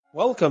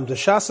Welcome to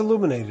Shas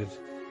Illuminated.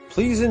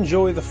 Please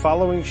enjoy the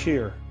following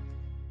shir.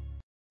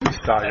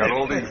 Today's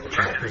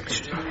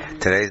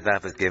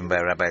daf is given by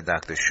Rabbi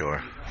Dr.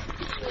 Shor.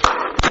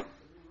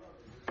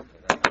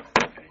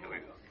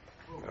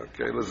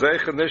 Okay,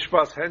 L'zeichen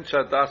Nishmas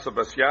Hensha Dasa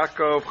Bas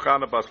Yaakov,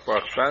 Chana Bas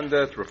Baruch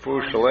Shendet, Refu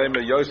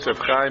Shalema, Yosef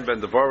Chaim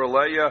Ben Devorah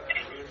Leah.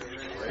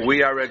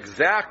 We are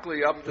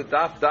exactly up to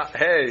daf.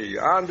 Hey,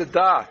 on the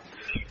dot.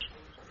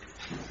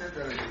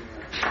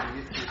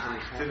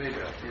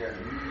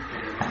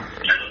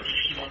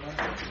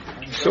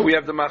 So we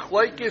have the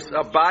Machlokes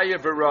Abaye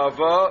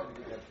v'Rava.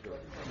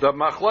 The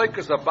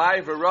Machlokes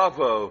Abaye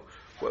v'Rava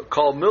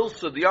called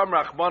Milsa Diyam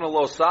Rachmana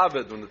Lo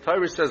Savid, when the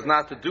Torah says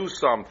not to do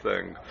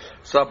something.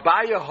 So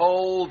Abaye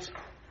holds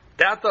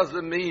that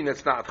doesn't mean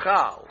it's not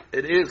Chal.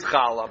 It is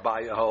Chal.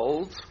 Abaye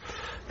holds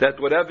that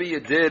whatever you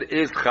did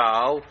is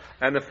Chal.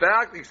 And the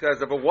fact, he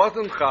says, if it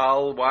wasn't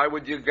Chal, why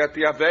would you get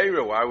the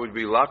Aveira? Why would you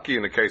be lucky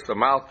in the case of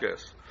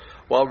Malchus?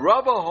 Well,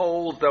 Rava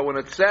holds that when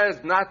it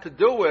says not to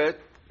do it,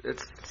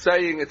 it's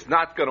saying it's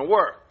not going to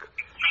work.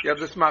 You have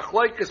this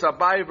Machlokes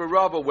Abaye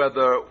v'Rava,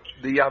 whether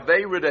the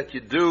Aveira that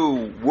you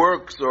do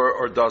works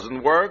or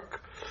doesn't work.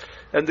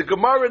 And the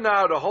Gemara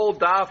now, the whole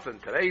daf,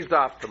 and today's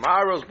daf,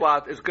 tomorrow's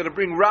blot, is going to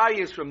bring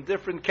rayas from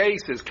different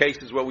cases.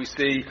 Cases where we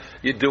see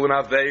you do an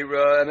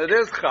Aveira and it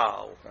is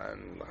Chal.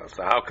 And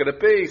so how could it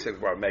be? So,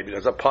 well, maybe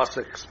there's a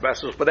pasuk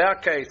special for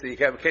that case. You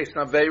have a case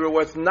in Aveira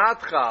where it's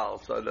not Chal.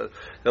 So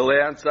they'll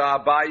answer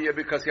Abaye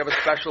because you have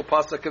a special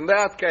pasuk in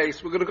that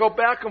case. We're going to go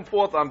back and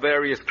forth on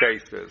various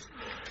cases.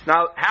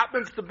 Now, it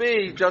happens to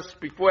be,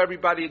 just before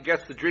everybody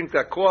gets to drink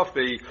that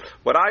coffee,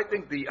 what I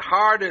think the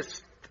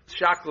hardest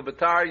Shakla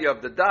Bataria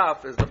of the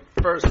daf is the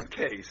first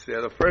case.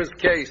 Yeah, the first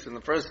case and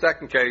the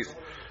second case.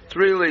 It's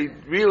really,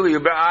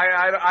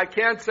 I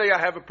can't say I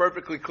have it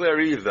perfectly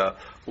clear either.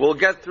 We'll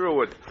get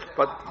through it.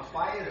 But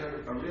Abaye is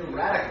a real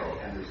radical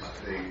in this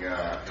thing,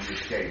 in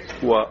this case.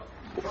 What?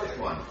 The first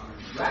one.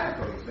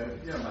 Radical is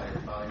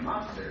that, my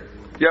monster.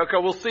 Yeah, okay,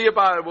 we'll see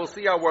about it. We'll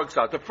see how it works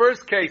out. The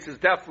first case is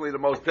definitely the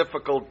most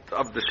difficult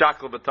of the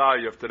Shakla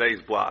Bataria of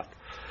today's blot.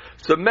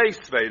 So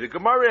Meisvei, the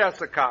Gemara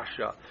asks a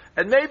kasha.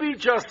 And maybe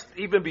just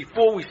even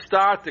before we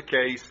start the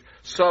case,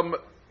 some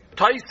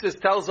Taisus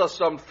tells us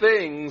some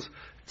things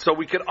so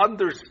we can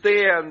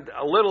understand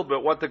a little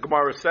bit what the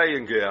Gemara is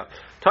saying here.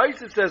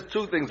 Taisus says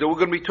two things. That we're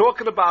going to be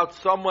talking about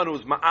someone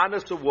who's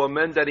ma'anas a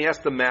woman, then he has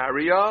to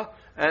marry her,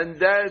 and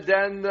then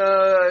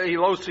he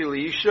losi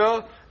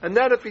l'isha, and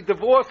then if he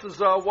divorces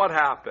her, what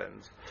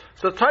happens?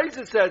 So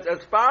Taisus says,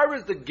 as far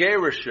as the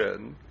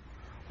gerushin,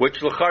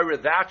 which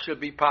l'chayra, that should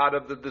be part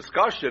of the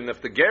discussion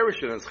if the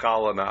gerushin is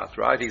chal or not,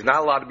 right? He's not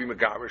allowed to be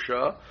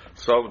megarisha,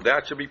 so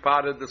that should be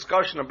part of the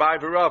discussion of Abaye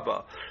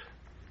v'Rava.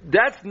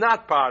 That's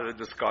not part of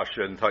the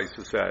discussion,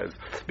 Taisus says,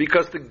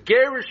 because the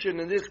gerushin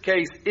in this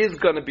case is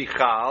going to be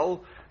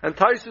chal, and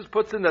Taisus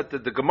puts in that the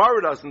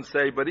Gemara doesn't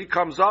say, but he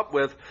comes up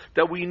with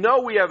that we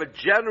know we have a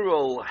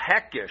general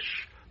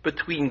hekish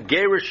between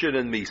gerushin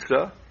and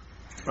misa.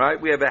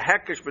 Right, we have a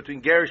hekesh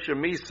between Gerish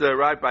and Misa,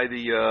 right? By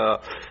the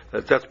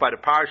that's by the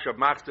parsha of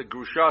Machzeh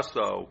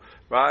Grushaso,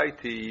 right?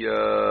 He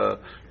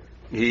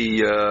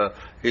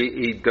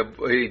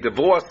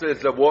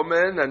divorces a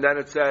woman, and then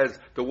it says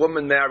the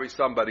woman marries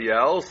somebody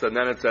else, and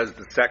then it says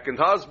the second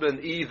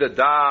husband either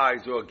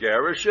dies or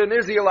Gerushin.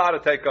 Is he allowed to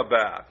take her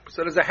back?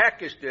 So there's a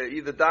hekesh there,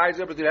 either dies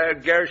or between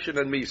Gerushin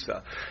and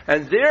Misa.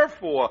 And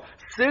therefore,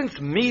 since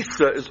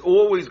Misa is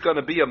always going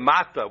to be a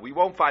mata, we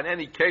won't find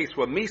any case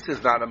where Misa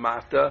is not a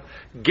mata,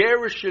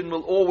 Gerushin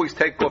will always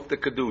take off the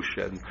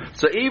Kedushin.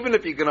 So even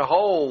if you're going to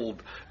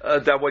hold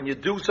that when you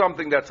do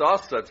something that's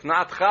asa, it's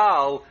not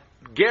chal,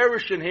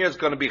 Gerushin here is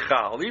going to be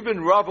chal.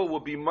 Even Rava will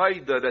be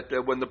maida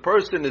that when the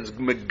person is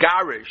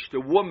megarish,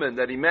 the woman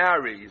that he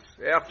marries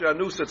after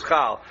anus, it's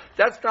chal.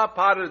 That's not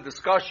part of the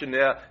discussion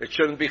there. It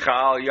shouldn't be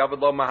chal.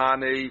 Yavad lo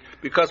mahani,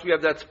 because we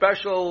have that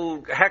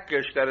special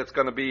hekish that it's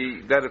going to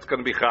be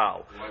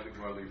chal. Why did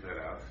Gemara leave that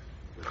out?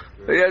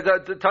 Yeah,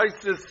 the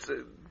Taisus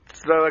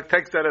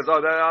takes that as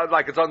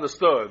like it's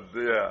understood.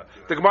 Yeah,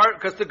 the Gemara,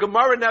 because the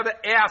Gemara never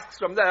asks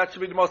from that. That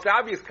should be the most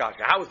obvious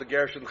kasha. How is the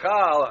Gerushin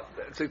chal?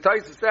 So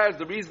Taisus says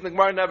the reason the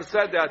Gemara never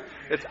said that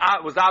it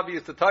was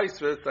obvious to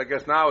Taisus. I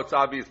guess now it's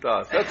obvious to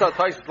us. That's how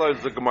Taisus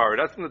learns the Gemara.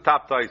 That's in the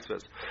top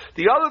Taisus.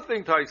 The other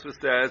thing Taisus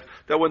says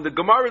that when the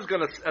Gemara is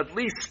going to at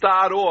least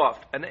start off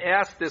and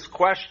ask this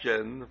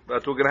question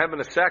that we're going to have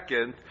in a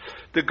second,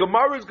 the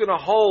Gemara is going to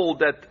hold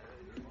that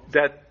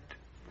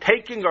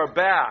taking her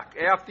back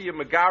after your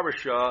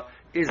megarisha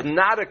is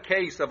not a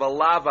case of a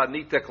lava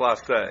nita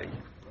klase.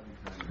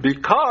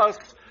 Because,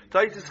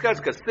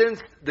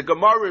 since the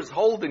Gemara is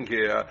holding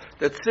here,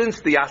 that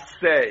since the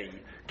asay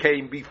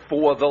came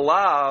before the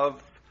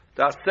lav,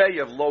 the asay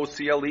of lo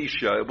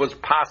sialisha, it was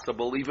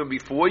possible even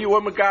before you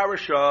were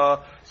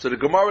megarisha, so the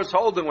Gemara is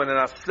holding when an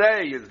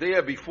asay is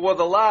there before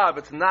the lav,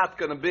 it's not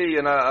going to be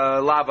in a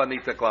lava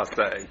nita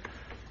klase.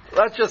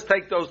 Let's just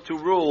take those two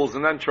rules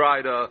and then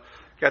try to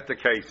get the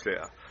case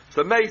here.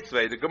 So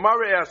Meisvei, the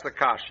Gemara asks a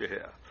kasha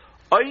here.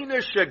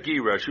 Aina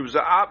Shagira, she was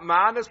a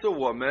manas a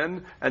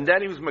woman, and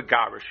then he was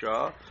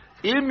Megarisha,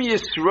 Im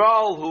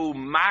Yisrael hu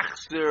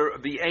machzer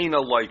v'eina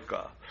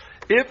loika.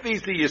 If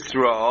he's the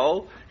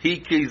Yisrael,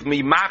 he's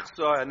mi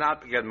machzer and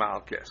not to get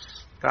malchus.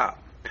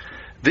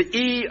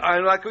 The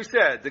like we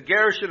said, the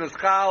gerushin is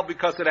chal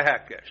because of the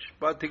hekesh,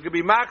 but he could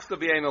be machzer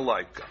v'eina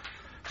loika.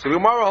 So the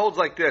Gemara holds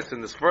like this in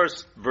this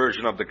first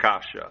version of the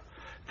kasha.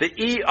 The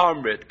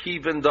amrit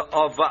kiven the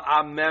ava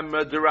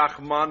amemra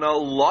derachmana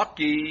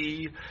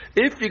lucky.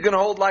 If you can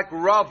hold like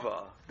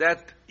Rava,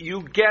 that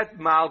you get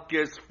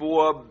malchus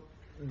for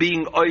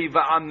being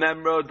oiva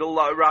amemra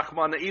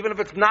derachmana, even if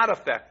it's not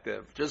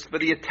effective, just for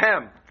the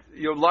attempt,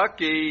 you're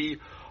lucky.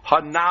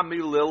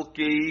 Hanami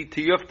lilki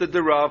tiyufta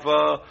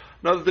derava.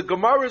 Now the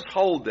Gemara is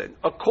holding.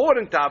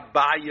 According to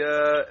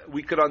Abaya,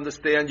 we could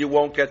understand you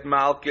won't get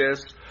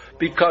malchus,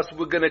 because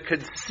we're going to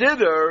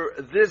consider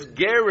this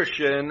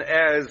gerushin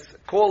as,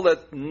 call it,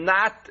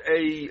 not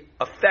a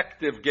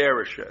effective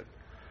gerushin.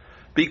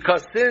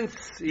 Because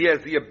since he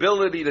has the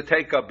ability to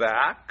take her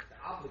back,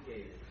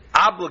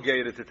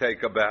 obligated to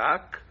take her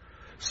back,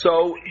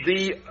 so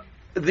the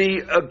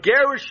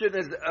gerushin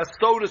is,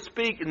 so to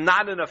speak,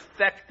 not an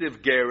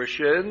effective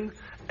gerushin,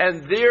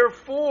 and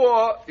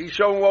therefore he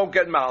won't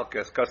get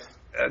malchus, because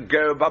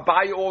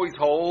Abaye always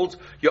holds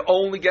you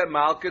only get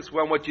malchus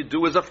when what you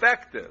do is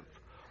effective.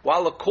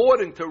 While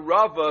according to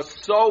Rava,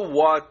 so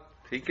what?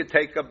 He could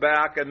take her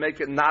back and make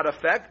it not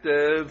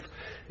effective.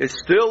 It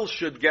still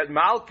should get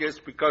malchus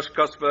because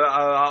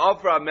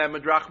Avra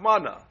Mehmed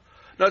Rachmana.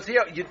 Now see,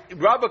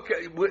 Rava,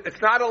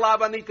 it's not a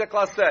lavanita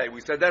klase. We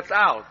said that's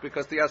out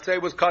because the asay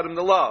was cut him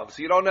the love.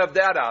 So you don't have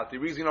that out. The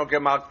reason you don't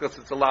get malchus,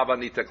 it's a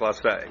lavanita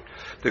klase.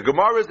 The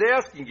Gemara is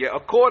asking you,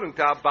 according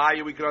to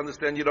Abaya, we can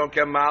understand you don't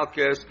get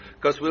malchus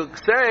because we'll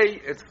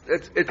say it's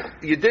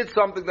you did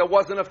something that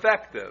wasn't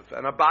effective.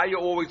 And Abaya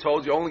always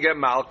holds you only get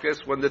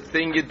malchus when the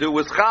thing you do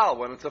is chal,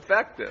 when it's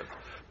effective.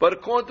 But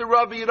according to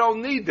Rava, you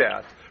don't need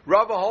that.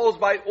 Rava holds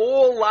by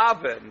all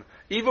lavin,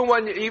 even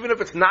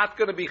if it's not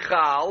going to be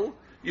chal,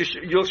 you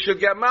should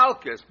get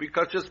malchus,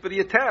 because just for the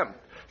attempt.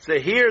 So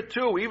here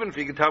too, even if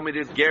you can tell me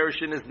this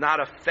gerushin is not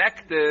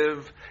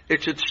effective,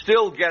 it should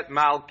still get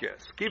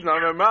malchus. Keep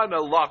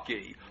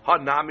lucky,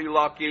 hanami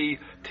lucky,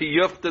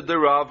 tiyufta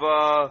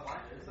derava.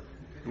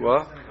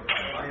 What?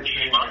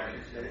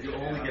 You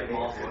only get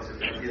malchus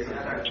if it's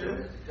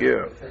effective.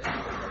 Yeah.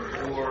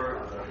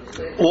 Or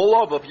all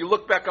over. If you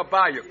look back up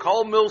by you,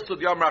 kol milsud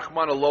yam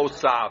rachmana lo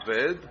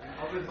savid.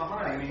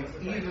 behind means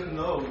even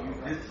though you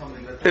did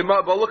something that's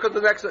But look at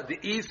the next one. The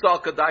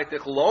isal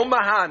kadaitich lo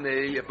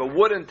mahani. If it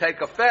wouldn't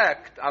take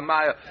effect,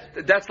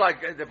 that's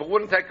like if it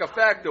wouldn't take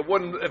effect,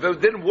 if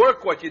it didn't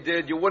work what you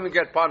did, you wouldn't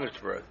get punished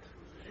for it.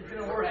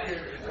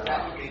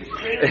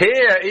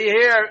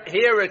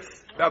 Here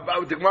it's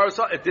about the Gemara.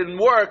 It didn't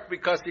work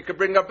because you could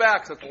bring her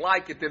back, so it's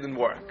like it didn't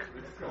work.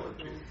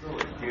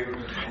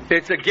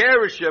 It's a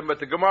gerushin, but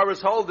the Gemara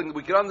is holding.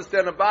 We can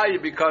understand about you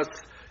because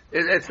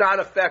it's not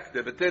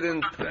effective. It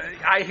didn't.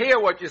 I hear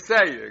what you're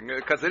saying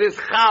because it is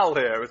chal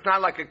here. It's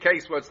not like a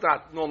case where it's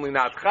not normally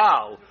not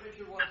chal.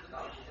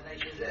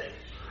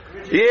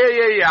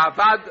 Yeah.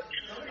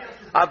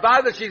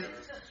 Avada, she's.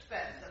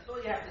 That's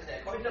all you have to say.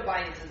 According to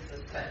Bayin's in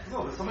suspense.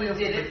 no, but somebody else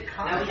did it.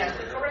 Now he has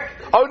to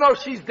correct it. Oh no,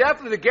 she's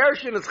definitely the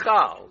gerushin is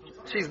chal.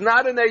 She's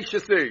not an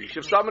eishasish.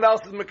 If someone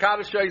else is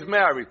mekadesha, he's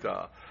married to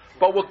her.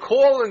 But we're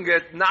calling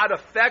it not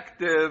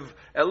effective,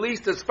 at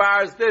least as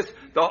far as this.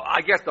 I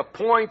guess the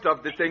point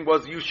of the thing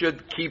was you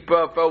should keep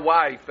her for a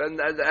wife and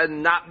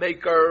not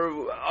make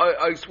her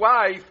a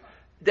wife.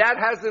 That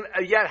hasn't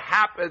yet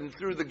happened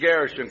through the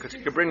gerushin because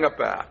you can bring her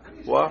back.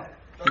 What?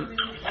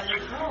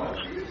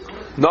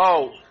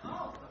 No.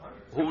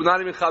 Who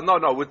not even chal? No.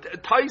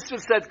 Taisa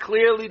said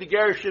clearly the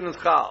gerushin is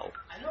chal.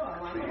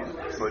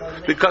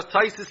 Because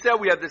Taisa said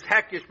we have this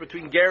hekish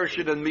between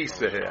gerushin and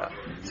misa here,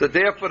 so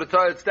therefore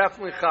it's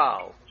definitely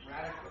chal.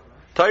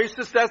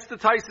 Taisa, that's the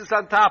Taisa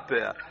on top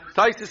here.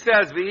 Taisa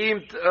says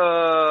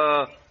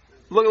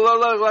look.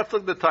 Let's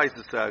look at the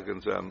Taisa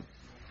seconds.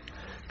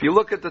 If you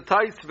look at the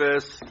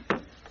Taisvis.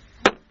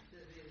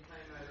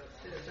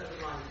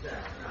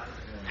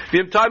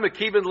 V'im time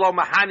akiven lo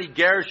mahani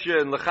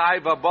gerushin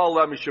l'chayv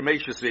abala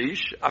mishameshes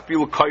ish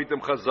afilu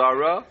kaitem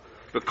chazara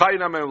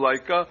v'kainam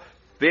emleika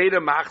v'eda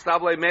machs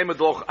havlei memad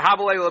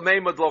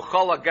lo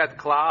chala get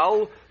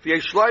klal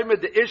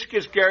v'yeshloimed the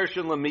ishkish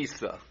gerushin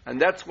lemisa, and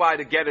that's why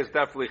the get is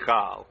definitely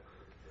chal.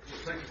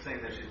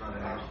 saying that she's not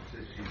an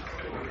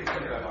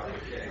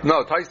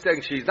No, Tai's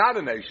saying she's not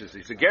an Eishes.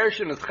 The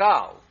gerushin is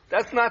chal.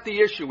 That's not the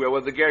issue here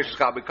with the gerushin is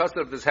chal because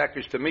of this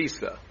hekish to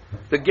misa.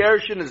 The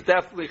gerushin is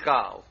definitely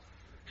chal.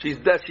 She's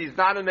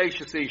not an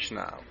Eishes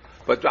now.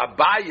 But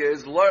Abaya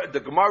is,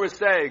 the Gemara is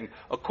saying,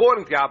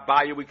 according to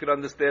Abaya, we could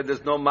understand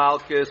there's no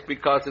malchus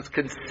because it's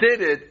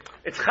considered,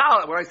 it's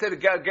chal. When I say the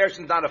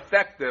gerushin is not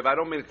effective, I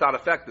don't mean it's not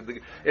effective.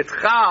 It's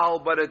chal,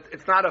 but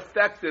it's not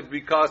effective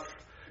because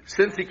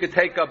since he could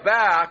take her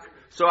back,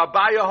 so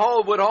Abaya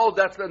would hold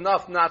that's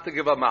enough not to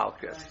give a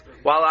malchus.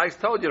 While I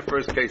told you the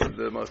first case is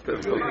the most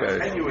difficult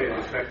case.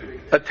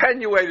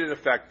 Attenuated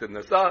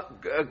effectiveness.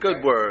 A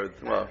good word.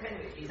 Well.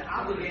 He's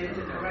obligated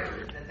to correct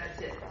it. That's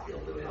it. He'll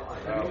do it all.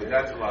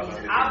 That's a lot.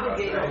 He's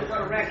obligated to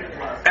correct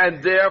it.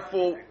 And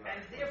therefore,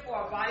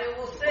 A buyer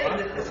will say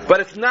that this. but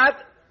it's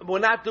not. We're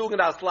not doing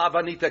it al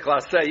slavanita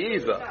klase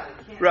either.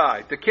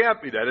 Right, there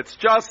can't be that. It's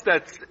just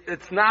that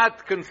it's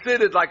not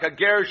considered like a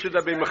gerushin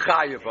that be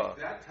mechayiva.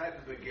 That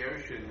type of a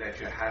gerushin that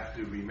you have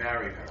to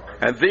remarry her.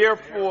 And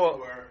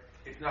therefore,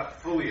 it's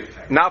not fully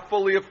effective. not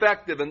fully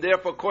effective, and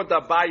therefore, according to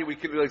Abaye, we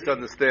can really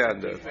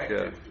understand it.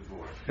 Yeah.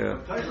 Yeah.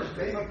 Taisus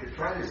basically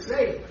trying to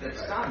say that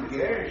Stam,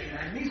 Gerish,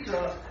 and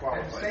Misa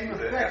have the same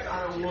effect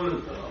on a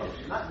woman.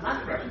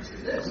 Not reference to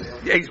this.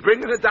 Yeah, he's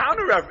bringing it down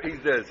to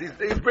reference.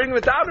 He's bringing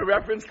it down to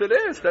reference to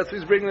this. That's what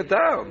he's bringing it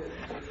down.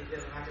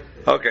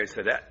 Okay,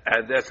 so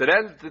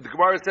then the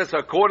Gemara says,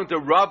 according to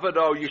Rava,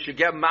 though, you should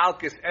get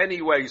Malchus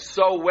anyway.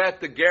 So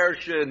wet, the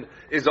Gershon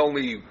is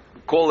only,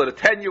 call it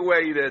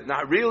attenuated,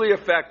 not really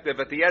effective.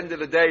 At the end of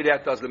the day,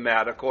 that doesn't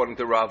matter, according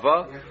to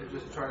Rava. You have to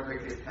just try to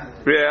make it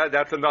Yeah,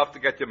 that's enough to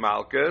get your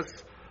Malchus.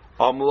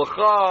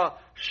 Amlecha,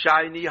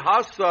 Shiny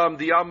Hasam,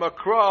 the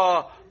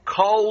Amakra,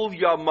 Kol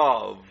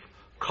Yamav.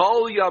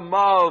 Kol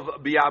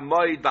Yamav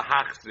bi'amoid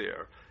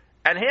b'hachzir.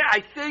 And here, I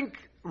think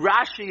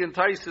Rashi and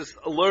Taisus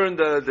learned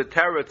the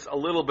teretz a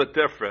little bit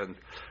different.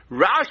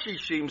 Rashi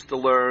seems to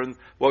learn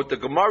what the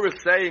Gemara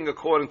is saying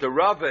according to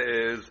Rava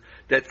is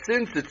that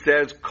since it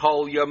says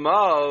Kol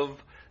Yamav,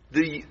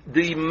 the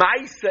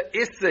Maisa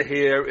Issa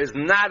here is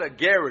not a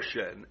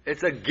gerushin.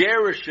 It's a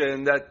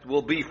gerushin that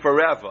will be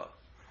forever.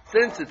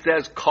 Since it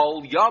says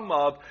Kol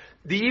Yamav,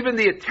 even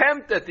the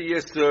attempt at the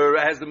Issa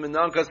hasn't been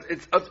done because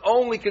it's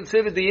only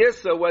considered the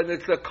Issa when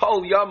it's a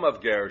Kol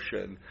Yamav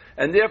gerushin.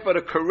 And therefore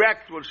the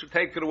correct one should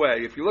take it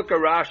away. If you look at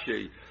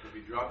Rashi, If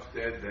he drops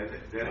dead,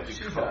 then it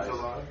becomes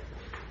alive.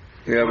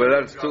 yeah, but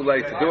that's too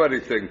late to do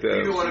anything to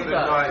Either one of them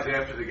dies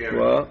after the gerushin.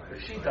 Well,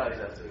 If she dies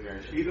after the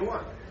gerushin. Either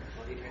one.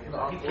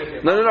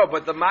 no,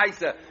 but the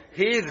Maisa,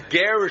 his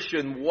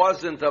gerushin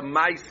wasn't a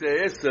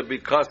Maisa Issa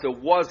because it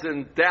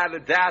wasn't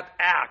that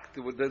act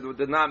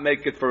did not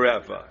make it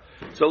forever.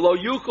 So lo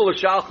yuchel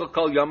l'shalcha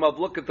kol yamav.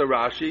 Look at the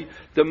Rashi.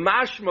 The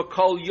mashma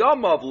kol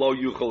yamav lo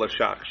yuchel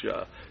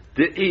l'shachsha.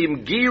 The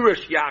im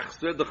girish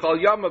yachse the kol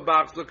yamav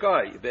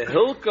b'achzakai. The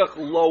hilkach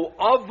lo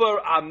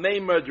over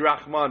ameimer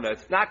drachmana.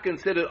 It's not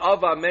considered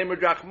over ameimer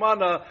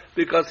drachmana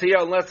because here,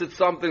 unless it's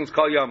something's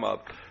kol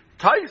yamav.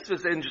 Tais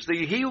is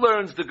interesting. He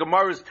learns the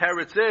Gemara's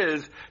teretz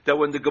is that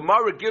when the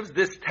Gemara gives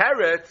this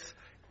teretz,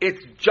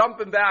 it's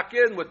jumping back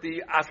in with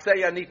the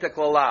asay anita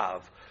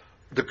klalav.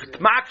 The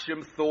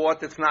Makshim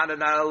thought it's not an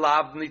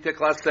alav nita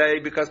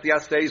klasei because the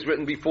asay is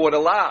written before the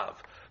lav.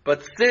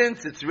 But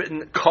since it's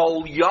written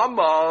kol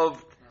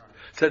yamav,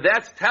 so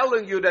that's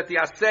telling you that the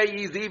asay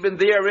is even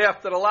there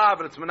after the lav,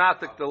 and it's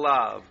menatik the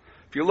lav.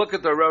 If you look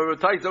at the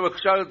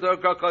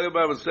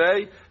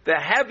say the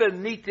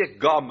heaven nitik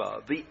gama,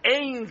 the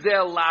ein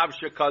zel lav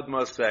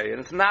shekadma say,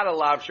 and it's not a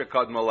lav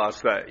shekadma la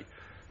say.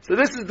 So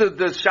this is the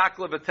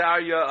shakla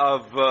v'tarya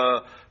of.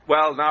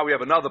 Well, now we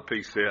have another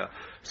piece here.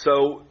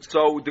 So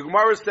the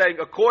Gemara is saying,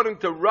 according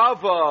to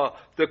Rava,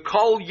 the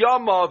kol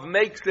yamav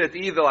makes it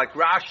either like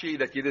Rashi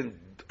that you didn't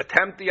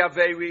attempt the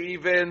averi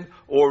even,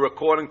 or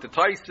according to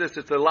Taisus,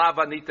 it's a lav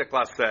anita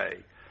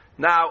klasei.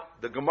 Now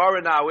the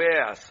Gemara now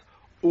asks.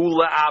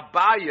 Ula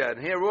Abaya,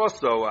 and here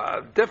also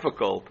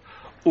difficult.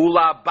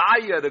 Ula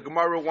Abaya, the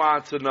Gemara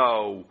wants to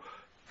know,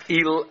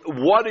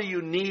 what do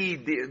you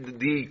need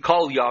the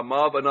Kol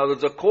Yamav? In other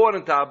words,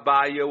 according to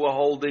Abaya, we're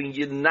holding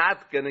you're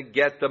not going to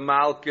get the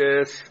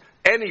Malchus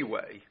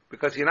anyway,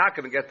 because you're not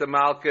going to get the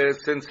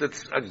Malchus since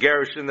it's a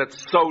gerushin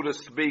that's, so to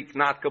speak,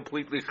 not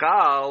completely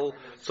Chal.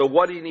 So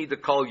what do you need the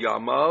Kol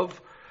Yamav?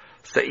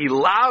 So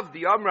Ilav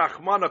the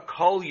Amrachmana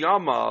Kol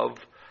Yamav.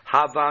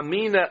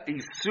 Havamina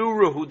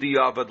isurahu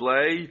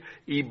diavadlei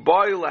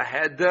iboy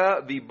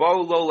laheda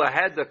vibolo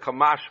laheda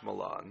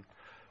kamashmalan.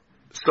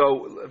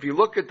 So if you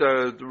look at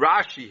the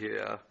Rashi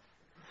here,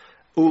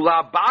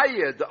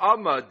 ulabaya the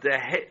amma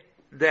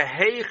the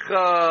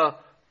heicha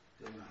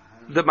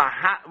the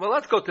maha. Well,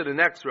 let's go to the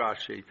next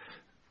Rashi.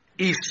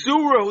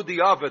 Isurahu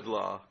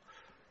diavadla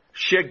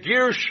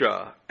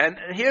shegirsha, and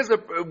here's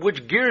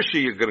which girsha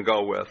you're going to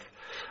go with.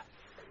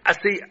 I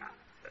see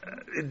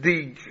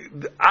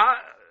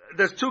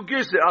there's two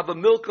gears of a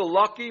Milka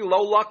Lucky,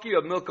 Low Lucky,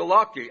 or Milka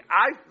Lucky.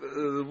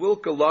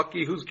 Milka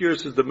Lucky, whose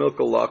gears is the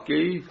Milka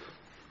Lucky?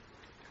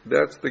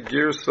 That's the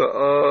girsa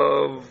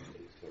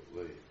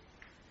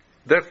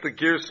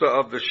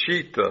of the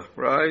Shita,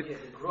 right? Yeah,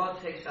 the Gra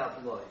takes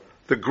out low.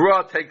 The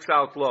Gra takes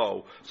out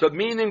low. So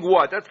meaning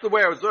what? That's the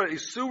way I was learning.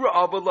 Isura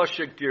Avala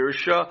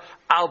Shegirsha,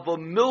 Alva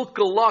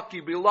Milka Lucky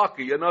be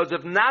lucky. In other words,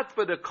 if not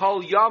for the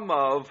Kol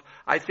Yamav,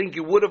 I think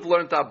you would have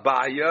learned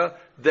Abaya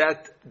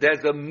that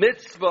there's a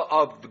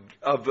mitzvah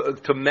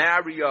to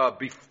marry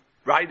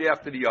right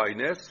after the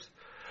Yonis.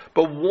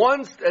 But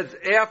once as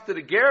after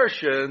the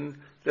Gershon,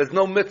 there's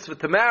no mitzvah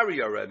to marry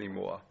her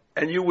anymore.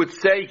 And you would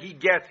say he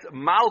gets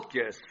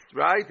Malchus,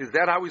 right? Is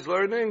that how he's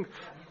learning?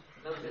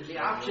 The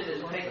option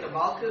is take the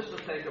Malchus or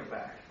take her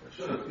back.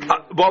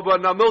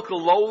 But now Milka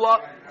Lola,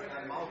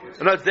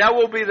 and that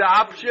will be the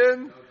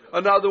option.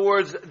 In other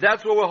words,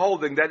 that's what we're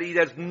holding. That he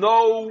has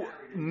no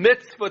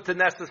mitzvah to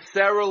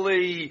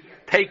necessarily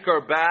take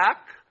her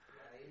back,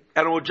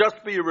 and it will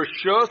just be a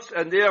reshus,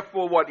 and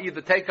therefore what?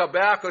 Either take her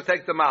back or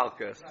take the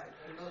malchus.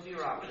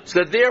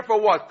 So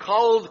therefore what?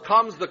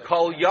 Comes the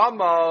Kol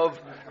Yamav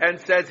and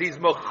says he's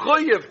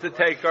mechuyev to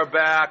take her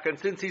back, and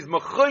since he's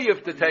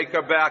mechuyev to take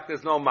her back,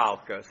 there's no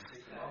malchus.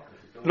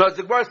 No, it's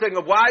the worst thing.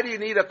 Why do you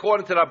need,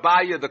 according to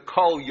Rabbi, the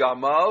Kol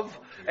Yamav?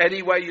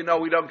 Anyway,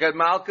 we don't get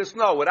malchus.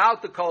 No,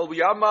 without the Kol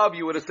Yamav,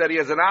 you would have said he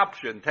has an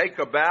option: take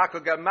her back or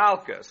get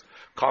malchus.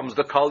 Comes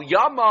the Kol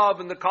Yamav,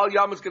 and the Kol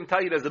Yamav is going to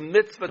tell you there's a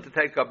mitzvah to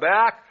take her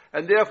back,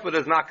 and therefore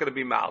there's not going to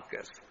be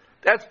malchus.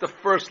 That's the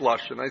first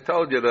lashon. I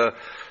told you the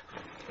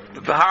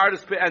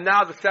hardest, and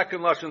now the second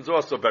lashon is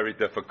also very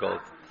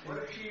difficult. What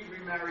if she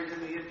remarries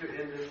in the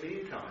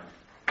meantime?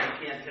 You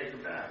can't take her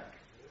back.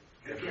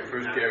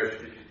 First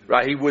garrison.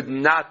 Right, he would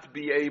not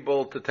be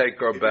able to take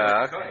her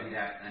back.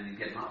 And you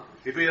get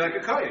malchus. If he like a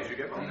kohen, you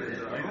get malchus.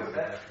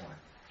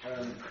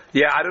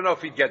 Yeah, I don't know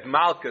if he'd get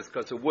malchus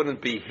because it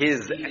wouldn't be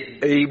his.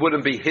 He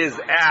wouldn't be his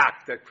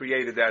act that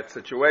created that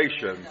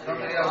situation.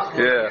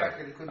 Yeah.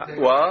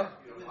 What?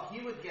 He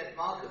would get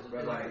malchus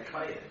because of the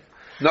kohen.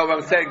 No,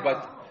 what I'm saying,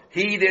 but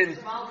he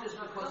didn't. Malchus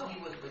because he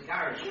was the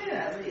garage.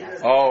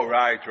 Oh,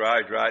 right.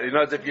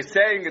 If you're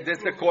saying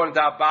this according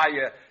to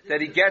Abaya,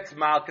 that he gets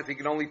malchus, he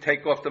can only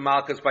take off the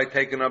malchus by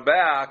taking her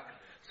back.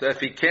 So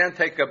if he can't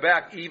take her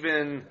back,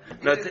 even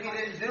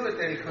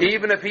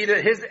if he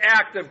did, his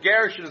act of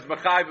gerushin is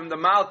mechayvim the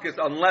malchus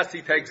unless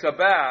he takes her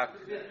back.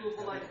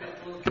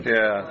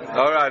 Yeah.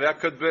 All right, that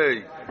could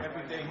be.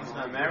 Everything he's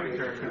not married to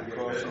her could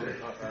also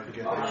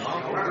get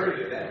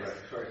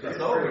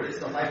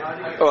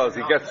Well,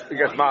 he gets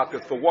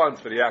malchus for once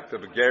for the act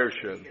of a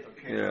gerushin.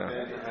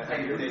 Yeah.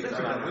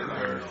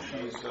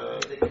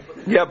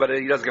 Yeah, but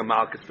he doesn't get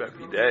malchus for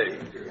every day.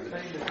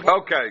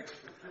 Okay.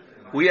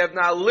 We have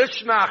now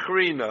Lishna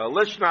Achrina.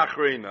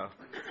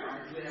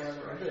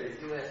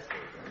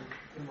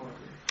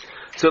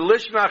 So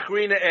Lishna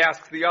Achrina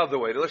asks the other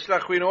way. The Lishna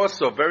Achrina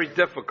also very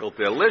difficult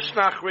there.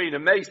 Lishna Achrina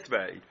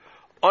Meisvei.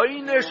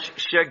 Oynish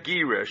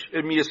Shagirish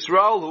Im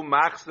Yisrael hu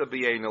machzer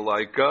b'eina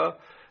loika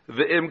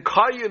v'im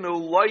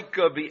kayinu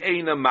loika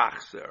b'eina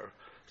machzer.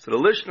 So the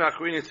Lishna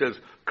Achrina says,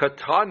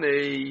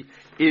 Katane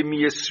Im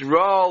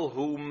Yisrael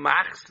hu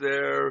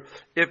machzer.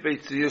 If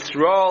it's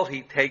Yisrael,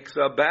 he takes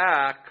her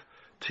back.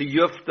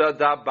 Tiyufta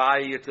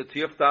dabaye, it's a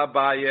tiyufta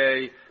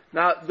abaye.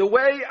 Now, the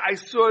way I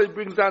saw it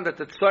brings down that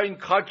the Tzayin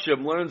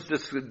Kachim learns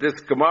this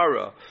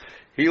Gemara.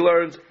 He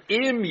learns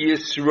Im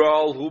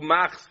Yisrael hu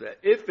machzeh.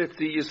 If it's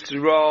a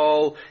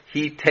Yisrael,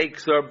 he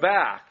takes her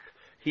back.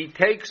 He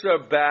takes her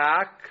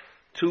back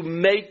to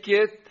make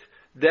it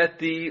that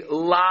the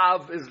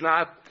lav is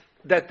not,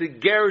 that the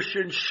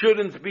gerushin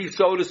shouldn't be,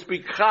 so to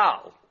speak,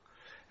 chal.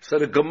 So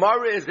the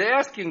Gemara is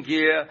asking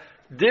here,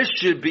 this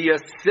should be a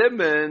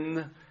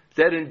siman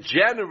that in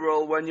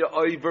general, when you're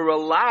over a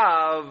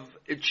lav,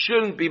 it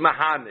shouldn't be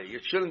mahani,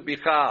 it shouldn't be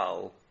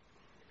chal.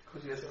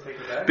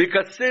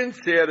 Because since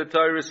here the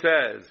Torah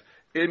says,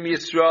 Im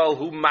Yisrael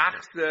hu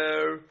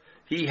machzer,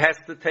 he has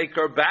to take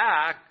her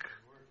back,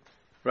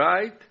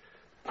 right?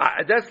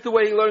 That's the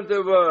way he learned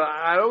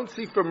I don't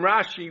see from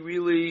Rashi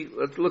really,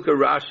 let's look at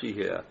Rashi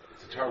here.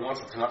 The Torah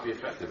wants it to not be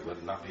effective, let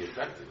it not be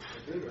effective.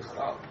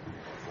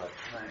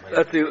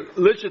 Let's see.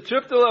 Let's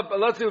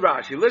see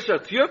Rashi. Lisha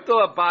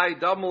tiyuftala by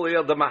damul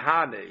the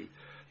mahane.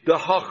 The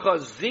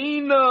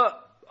hachazina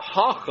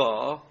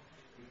hacha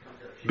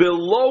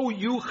below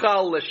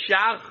yuchal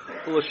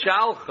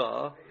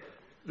l'shalcha.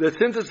 The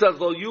since it says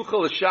lo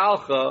yuchal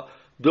l'shalcha,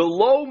 the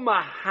lo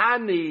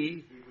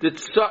mahani, the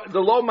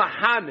lo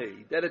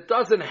mahani, that it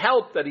doesn't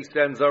help that he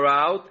sends her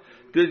out.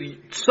 The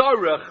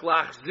tzarech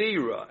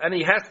lachzira, and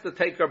he has to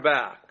take her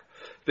back.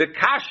 The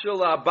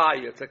kashal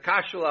abaya, it's a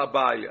kashal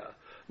abaya.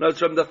 Now, it's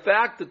from the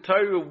fact that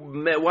Torah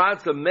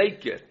wants to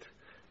make it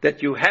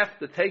that you have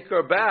to take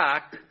her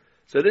back,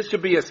 so this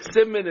should be a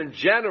siman in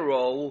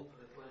general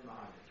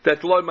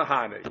that loy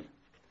mahani.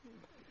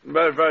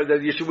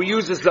 We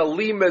use this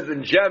alimas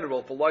in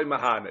general for loy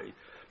mahani.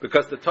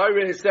 Because the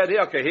Torah has said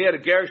here, okay, here the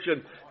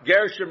gerushin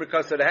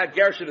because the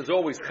gerushin is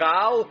always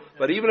chal,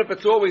 but even if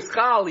it's always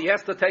chal, he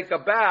has to take her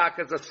back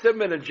as a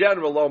siman in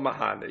general, lo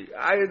mahani.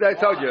 I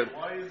told you.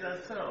 Why is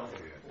that so?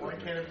 Why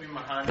can't it be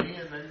mahani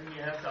and then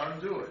you have to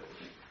undo it?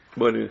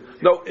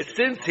 No,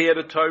 since here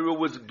the Torah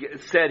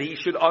said he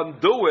should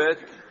undo it,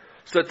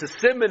 so to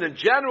siman in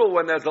general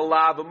when there's a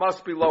lav, it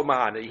must be lo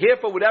mahani. Here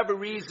for whatever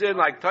reason,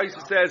 like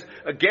Taisa says,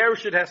 a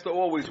gerushin has to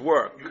always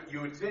work. You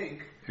would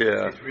think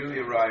it's really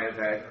a raya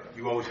that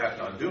you always have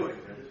to undo it.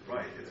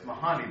 Right, it's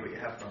mahani, but you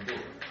have to undo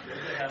it.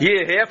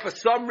 Yeah, here for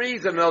some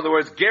reason, in other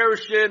words,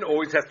 gerushin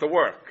always has to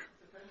work.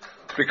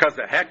 Because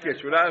the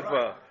hekish,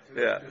 whatever.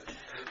 Yeah.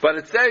 But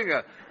it's saying,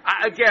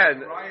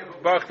 again,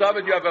 Baruch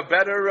David, you have a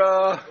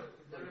better...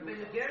 The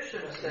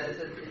Gershon says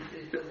that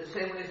it's the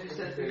same way as you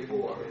said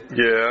before.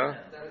 Yeah.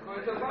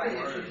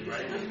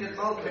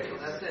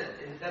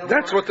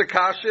 That's what the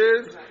kash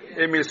is.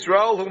 Im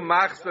Yisrael hu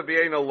machzeh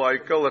b'eina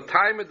loika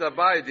l'taimed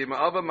abaydim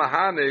ava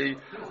mahani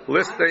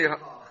listei.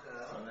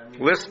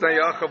 Listnei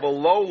Yachav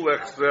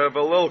Alolech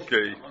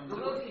Velilki.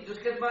 Look,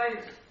 just get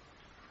by.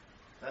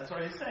 That's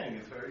what he's saying.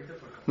 It's very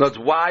difficult. No, it's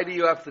why do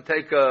you have to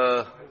take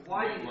a?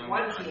 Why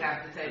does he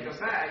have to take a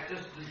back?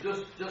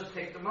 Just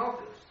take the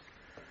malchus.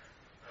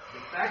 The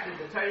fact that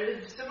the Torah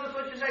is similar to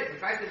what you say. The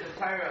fact that the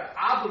Torah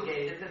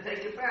obligated to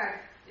take it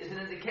back is an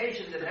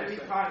indication that every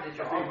time that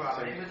you're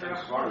over it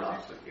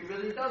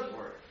really does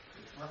work.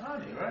 It's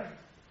mahani, right?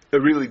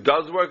 It really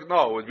does work?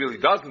 No, it really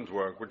doesn't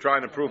work. We're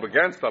trying to prove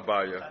against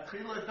Abaya. I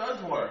feel it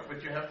does work,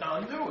 but you have to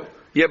undo it.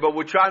 Yeah, but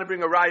we're trying to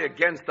bring a raya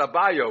against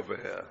Abaya over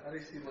here. How do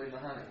you see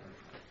mahani?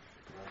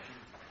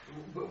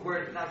 But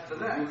we're not for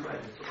that,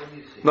 right? So what do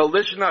you see? No,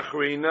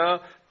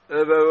 Lishnachrina,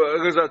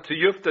 there's a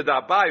Tiyufta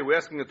Abaya. We're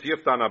asking a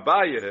Tiyufta on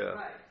Abaya here.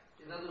 Right.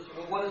 In other words,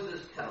 well, what does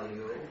this tell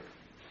you?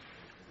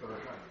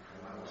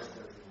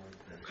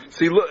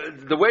 See,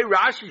 look, the way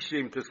Rashi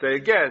seemed to say,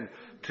 again,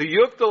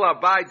 Tiyuftal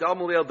Abai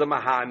Damalil the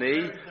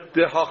Mahani,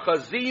 the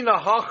Hachazina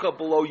Hacha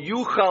below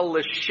Yuchal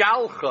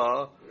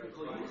L'Shalcha,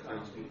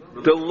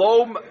 the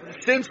Lo,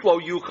 since Lo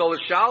Yuchal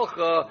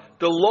L'Shalcha,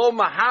 the Lo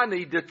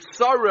Mahani, the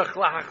Tzarech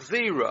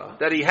L'Hachzira,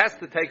 that he has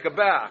to take a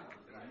back.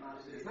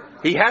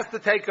 He has to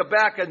take a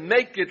back and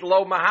make it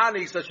Lo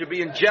Mahani, so it should be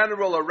in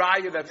general a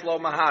raya that's Lo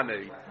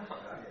Mahani.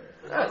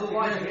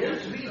 Otherwise, you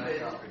just leave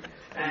it.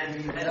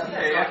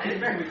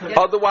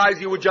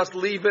 Otherwise, you would just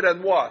leave it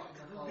and what?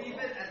 Leave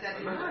it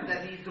and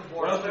that he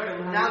divorced her,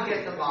 now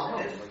get the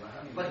malchus,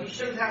 but he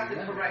shouldn't have to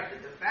correct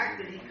it. The fact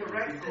that he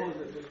corrects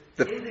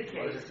it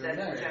indicates that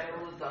in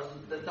general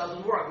that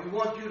doesn't work. We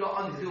want you to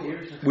undo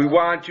it. We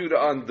want you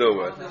to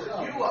undo it.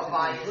 You are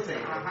biased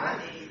saying,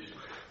 honey.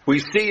 We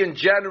see in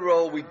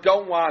general, we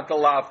don't want the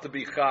lav to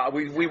be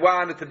we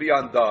want it to be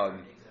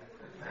undone.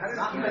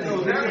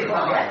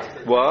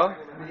 What?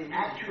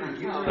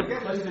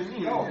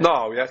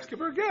 No, yes, give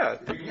her a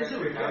get.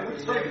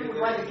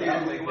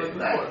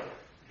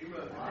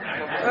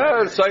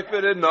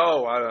 Seifert didn't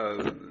know.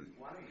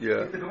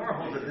 Yeah. If the Gemara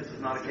holds that this is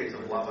not a case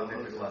of lava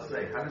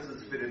nitzik. How does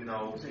this fit in?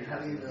 No,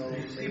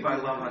 you see by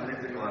lava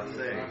nitzik.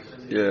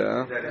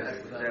 Yeah.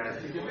 That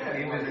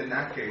even in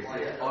that case,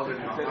 other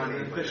than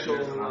honey,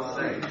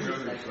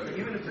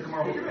 even if the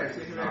Gemara holds that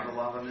this is not a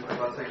lava nitzik,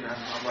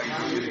 that's not why you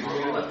do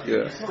it.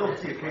 You still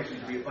see occasions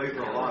to be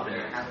over a lot, and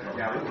you have to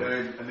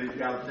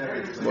doubt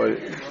it.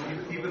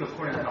 Even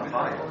according to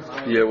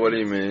Abaya. Yeah, what do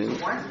you mean?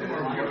 Why is the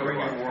Gemara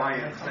bringing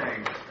Ryan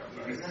saying?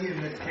 You see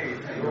in this case,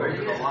 you go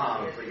to the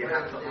law, but you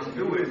have to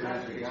undo it.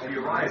 So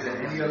you're right,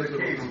 in any other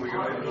case where you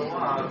go to the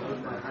law,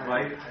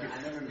 right,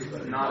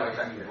 it's not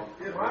effective.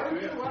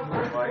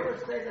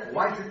 Right?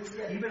 Why is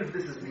it, even if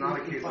this is not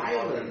a case of law,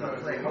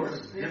 how is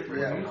this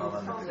different?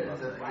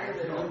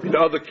 In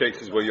other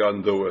cases where you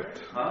undo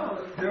it.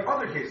 There are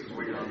other cases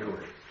where you undo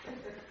it.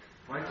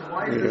 Right? So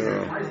why is this?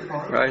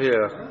 Right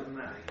here.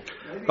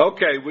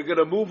 Okay, we're going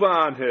to move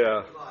on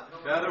here.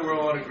 Now that we're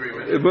all in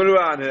agreement. Move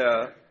on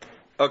here.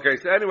 Okay,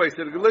 so anyway,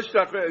 so the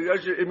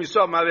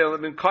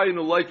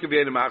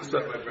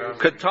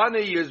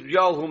Katani is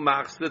Yalhu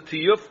Machsa,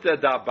 Tiyufta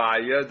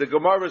Dabaya. The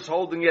Gemara is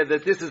holding it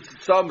that this is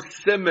some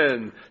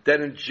siman, that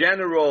in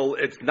general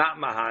it's not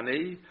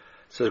Mahani.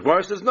 So the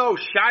Gemara says, no,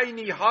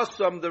 Shiny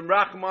Hasam, the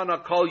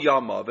Rachmana Kol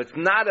Yamav. It's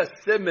not a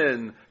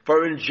siman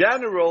for in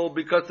general,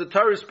 because the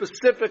Torah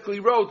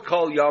specifically wrote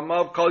Kol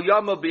Yamav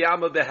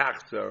B'Yamav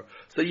B'Hachzer.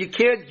 So you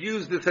can't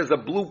use this as a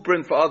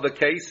blueprint for other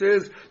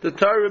cases. The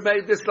Torah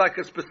made this like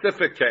a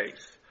specific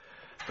case.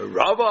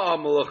 Rava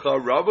Amalacha,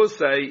 Rava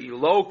say,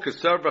 Ilo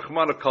Keser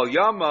Rachmana Kol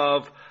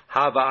Yamav,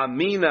 Hava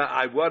Amina,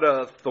 I would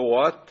have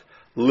thought,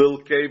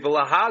 Lilke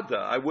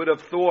V'Lahada. I would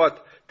have thought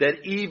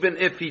that even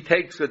if he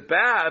takes it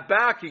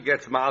back, he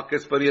gets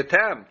malchus for the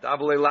attempt.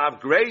 Avle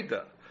lav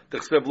greda.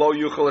 T'chsev lo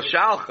yuchal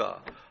shalcha.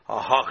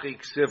 Ahachi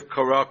ksiv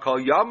kara kol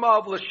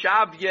yamav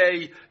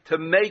l'shavye, to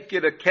make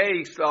it a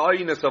case, the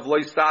ayinus of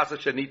loistasa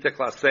shanita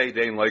klasei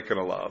dein loikin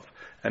alav.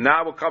 And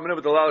now we're coming in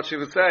with the law she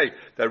would say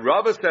that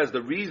Rava says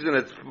the reason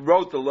it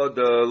wrote the lo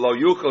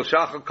yuchal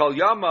shalcha kol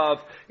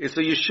yamav is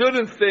so you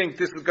shouldn't think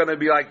this is going to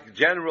be like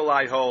general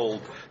I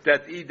hold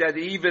that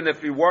even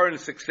if you weren't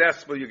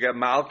successful you get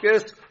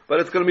malchus. But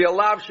it's going to be a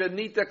lav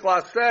shenita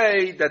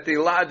klasei, that the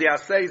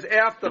asay is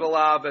after the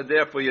lav, and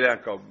therefore you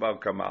don't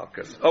come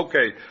malchus.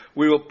 Okay,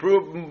 we will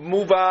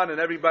move on, and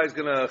everybody's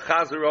going to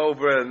chazer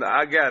over. And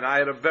again, I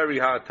had a very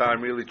hard time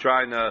really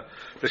trying the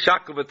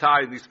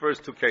shakavatay in these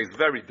first two cases.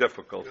 Very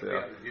difficult.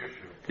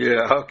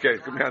 Yeah. Okay.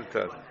 Come on,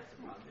 Ted.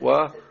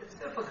 What? It's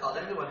difficult.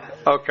 Everyone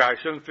has. Okay, I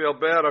shouldn't feel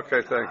bad.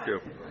 Okay, thank you.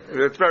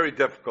 It's very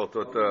difficult.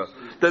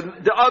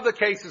 The other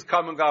cases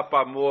coming up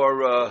are more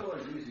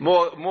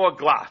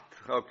glatt.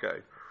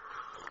 Okay.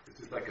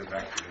 Like a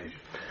vaccination.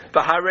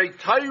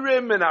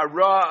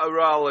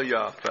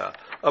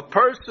 A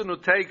person who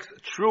takes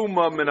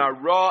truma min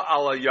ara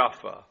ala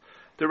yafa.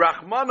 The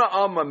Rachmana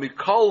Amma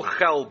mikol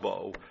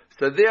chelbo.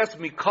 So there's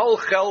mikol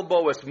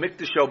chelbo as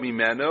mikdasho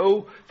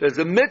mimenu. There's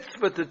a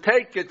mitzvah to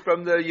take it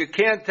from you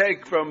can't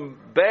take from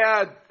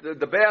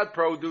the bad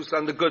produce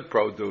and the good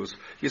produce.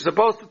 You're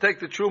supposed to take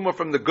the truma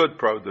from the good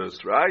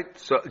produce, right?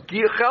 So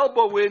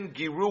chelbo in,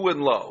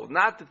 giruin lo.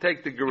 Not to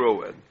take the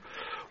giruin.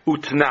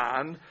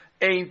 Utnan,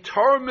 ein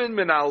termin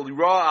min al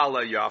ra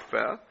ala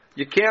yafa.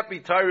 You can't be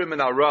Tarim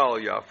min al ra ala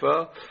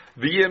yafa.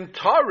 V'yim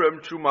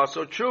tarim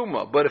trumaso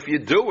truma. But if you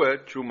do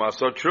it,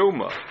 trumaso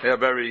truma. Yeah,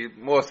 very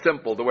more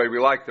simple, the way we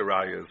like the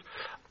rayas.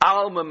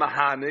 Alma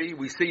mahani,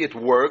 we see it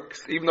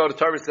works. Even though the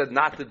Torah said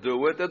not to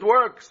do it, it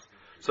works.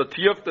 So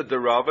tiyufta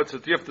derava, it's a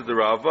tiyufta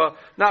derava.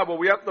 Now, what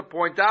we have to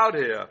point out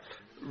here,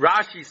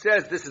 Rashi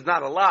says this is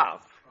not a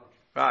lav.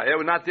 Right, yeah,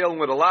 we're not dealing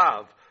with a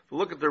lav.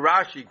 Look at the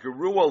Rashi,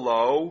 gerua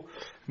lo,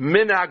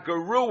 mina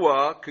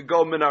gerua could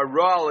go mina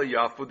ra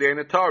yafu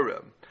deina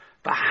tarim.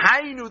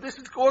 V'hainu, this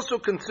is also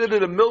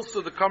considered a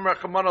milsa the kamar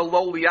chamana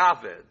lo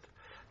liavid.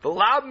 The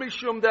lav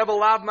mishum dev a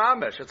lav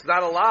mamish. It's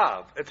not a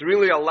lav. It's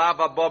really a lav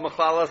abba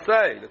mechlal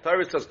asay. The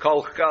Torah says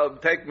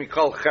take me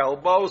kol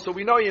chelbo, so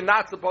we know you're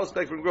not supposed to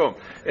take from groom.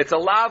 It's a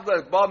lav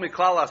that abba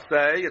mechlal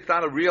asay. It's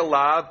not a real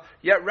lav.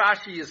 Yet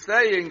Rashi is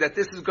saying that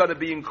this is going to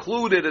be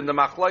included in the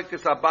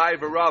machlokes Abai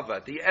v'Rava.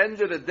 At the end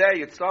of the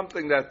day, it's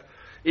something that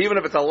even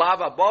if it's a lav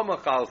abba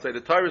mechlal asay,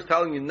 the Torah is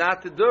telling you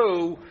not to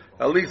do.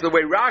 At least the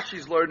way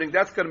Rashi's learning,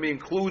 that's going to be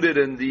included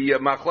in the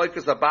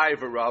machlokes Abai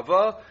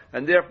v'Rava,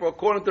 and therefore,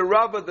 according to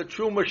Rava, the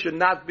truma should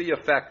not be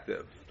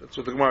effective. That's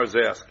what the Gemara is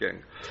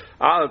asking.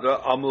 The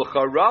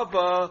Amulcha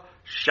Rava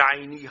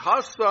shiny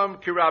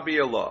hasam kirabi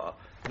Allah.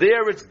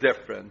 There, it's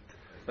different.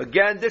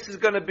 Again, this is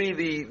going to be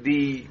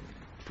the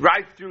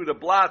right through the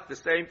blot, the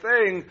same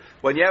thing.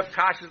 When you have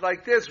kashas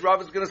like this, Rav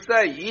is going to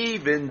say,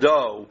 even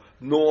though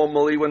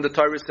normally when the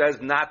Torah says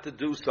not to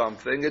do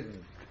something, it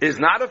is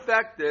not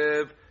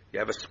effective. You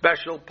have a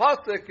special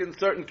pasuk in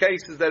certain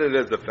cases that it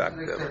is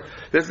effective.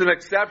 This is an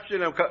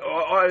exception, or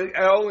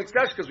only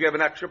exception because we have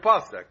an extra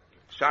pasuk.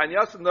 Shani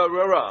yasin the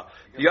rara.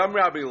 Yam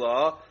Rabbi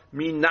La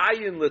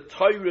minayin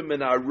l'toyrim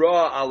min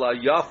ara ala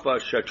yafa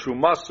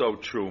shetrumaso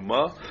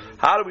truma.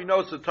 How do we know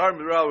it's the Torah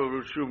min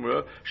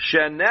truma?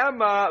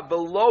 Shenema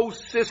below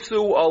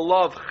sisu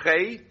alav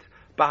chait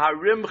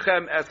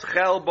baharimchem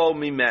eschelbo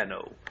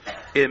mimenu.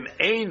 Im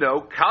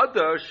eino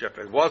kadosh. If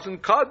it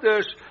wasn't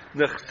kadosh.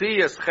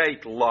 Nechsiyas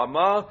chait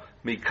lama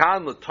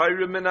mikan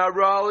l'toyrim min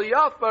ara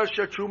yafa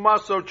shetruma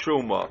so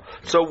truma.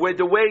 So with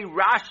the way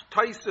Rash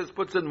Taisus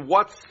puts in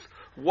what's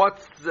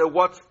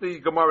the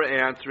Gemara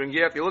answering?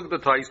 Yeah, if you look at the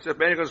Taisus,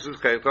 maybe the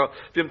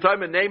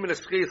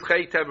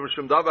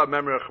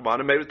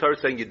Torah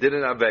is saying you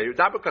didn't have Aveira,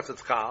 not because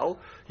it's Chal,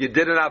 you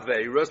didn't have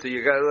Aveira, so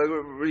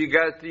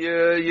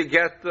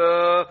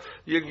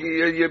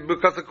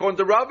because according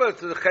to Rava,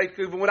 it's a Chait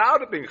even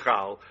without it being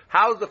Chal.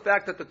 How's the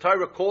fact that the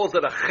Torah calls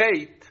it a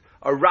Chait,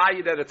 a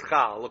raya that it's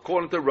Chal?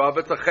 According to Rava,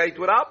 it's a Chait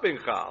without being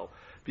Chal.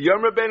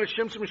 V'yom Rabbeinu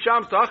Shimshon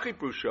Shams Ta'achi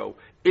Prusho.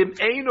 Im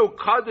Eino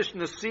Kaddish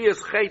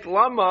Nesiyas Chait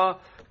Lama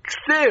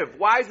Ksiv.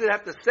 Why does it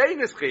have to say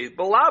Neschid?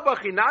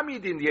 B'lavach Inam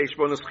Yidin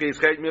Yeshbo Neschid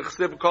Chait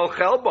Michsiv Kol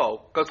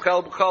Chelbo. Because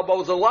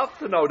Chelbo is a love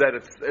to know that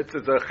it's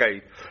a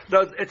Chait.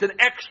 It's an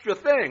extra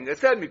thing. It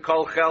said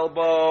Mikol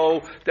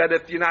Chelbo that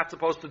if you're not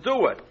supposed to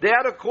do it.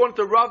 That according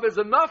to Rav is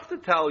enough to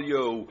tell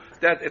you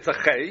that it's a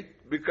Chait.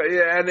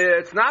 And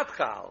it's not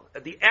Chal.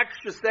 The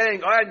extra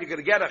saying, and you're going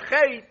to get a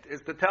Chait,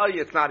 is to tell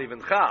you it's not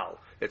even Chal.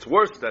 It's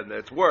worse than that.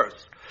 It's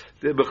worse.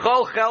 The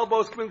B'chol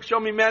Chelbos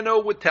Shomi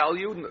Meno would tell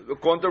you,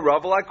 according to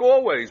Rav, like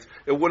always,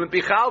 it wouldn't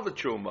be Chal the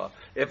Truma.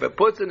 If it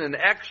puts in an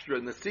extra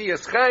in the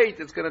Siyas Chait,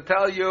 it's going to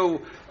tell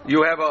you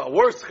have a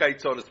worse Chait,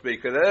 so to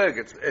speak.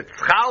 It's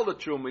Chal the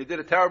Truma. You did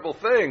a terrible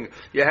thing.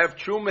 You have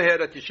Truma here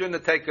that you shouldn't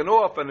have taken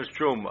off, and it's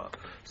Truma.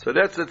 So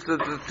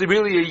it's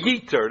really a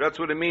Yiter. That's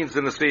what it means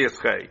in the Siyas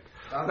Chait.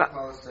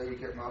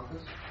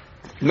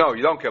 No,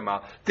 you don't get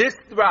mal. This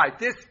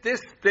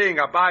thing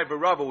Abai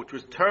v'Rava, which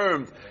was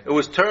termed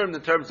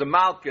in terms of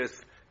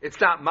Malchus. It's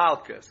not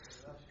Malchus,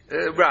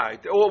 right?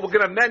 Or we're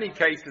going to have many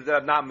cases that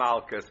are not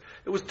Malchus.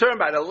 It was termed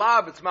by the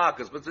law. It's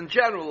Malchus, but in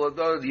general,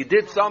 you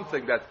did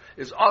something that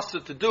is also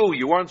to do,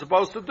 you weren't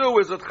supposed to do.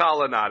 Is it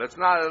Chal or not? It's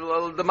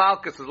not. The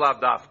Malchus is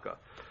Lav Dafka.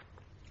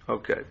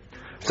 Okay,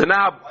 so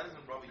now.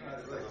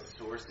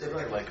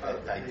 Like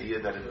the idea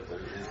that it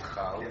is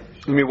Chal.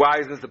 I mean, why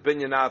is this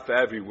opinion out for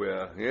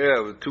everywhere?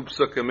 Yeah, with two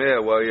psukim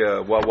here. Well, yeah,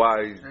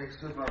 why?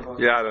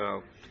 Yeah, I don't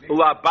know.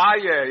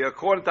 Ulabaye,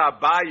 according to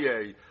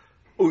Abaye.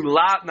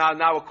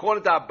 Now,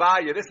 according to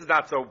Abaye, this is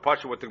not so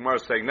partial what the Gemara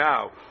is saying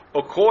now.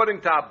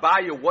 According to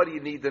Abaye, what do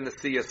you need in the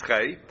Siyas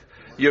Chait?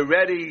 You're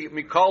ready.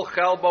 Mikol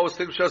Chelbo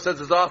Sigusha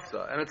says it's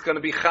Asa, and it's going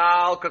to be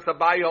Chal because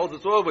Abaye holds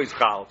it's always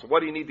Chal. So,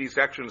 what do you need these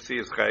extra in the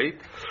Siyas Chait?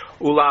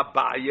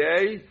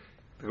 Ulabaye.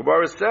 The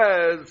Gemara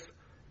says,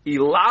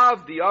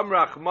 "Ilav the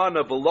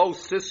Amrachmana below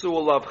Sisu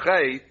olav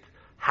Chait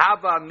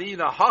hava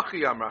nina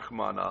hachi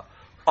Amrachmana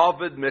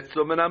Ovid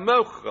mitzvah min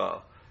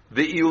amelcha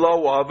the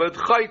ilo Ovid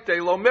Chayte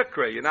lo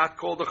mikre." You're not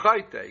called a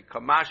Chayte.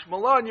 Kamash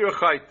Malan, you're a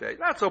Chayte.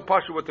 Not so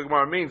partial what the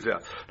Gemara means here.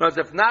 Now,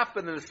 if not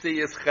for the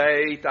Siyas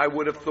Chait, I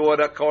would have thought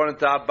according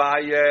to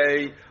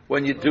Abaye,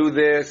 when you do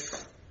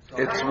this,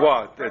 it's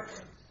what?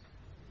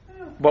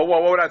 But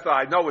what would I thought?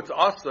 I know it's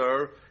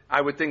Usser.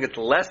 I would think it's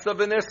less of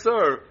an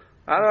Isser.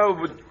 I don't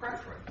know.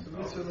 Preference.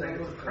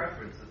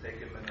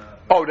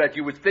 Oh, that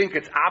you would think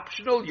it's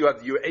optional.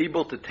 You're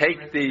able to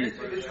take the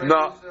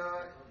no.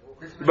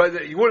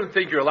 But you wouldn't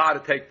think you're allowed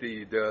to take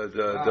the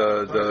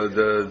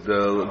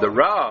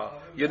ra.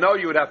 You know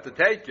you would have to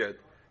take it.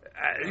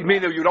 You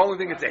mean you'd only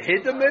think it's a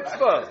hidden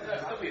mitzvah?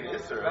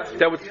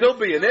 There would still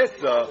be an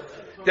issa.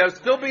 There would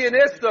still be an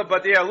issa,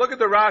 but yeah, look at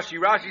the Rashi.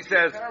 Rashi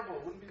says,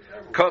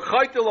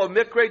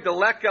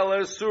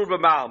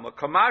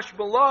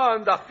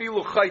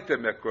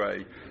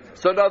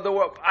 so in other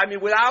words, I mean,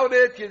 without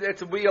it,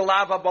 it's we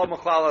alava bal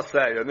machlala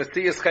say, and the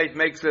Siyas Chait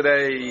makes it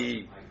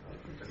a.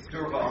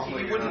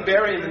 You wouldn't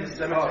bury him in the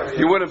cemetery.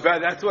 You wouldn't bury.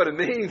 That's what it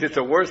means. It's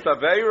a worse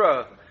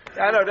aveira.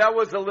 I know that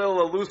was a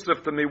little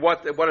elusive to me.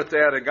 What it's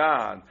adding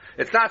on?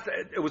 It's not.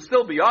 It would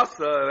still be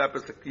asa.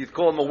 You'd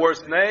call him a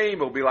worse name.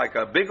 It would be like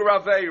a bigger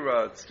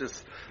aveira. It's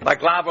just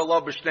like lava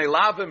lo b'shnei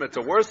lavim. It's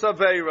a worse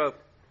aveira.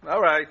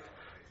 All right.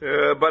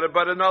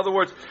 But in other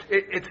words,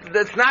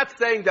 it's not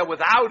saying that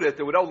without it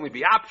would only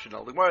be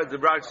optional.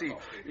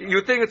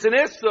 You think it's an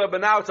issa,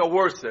 but now it's a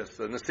worse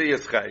issa. And the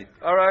Siyas Chait.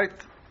 All right.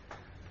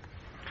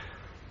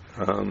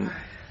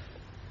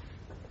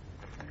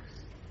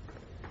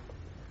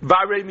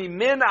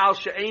 Mimin al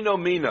she'eno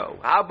mino.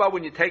 How about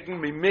when you're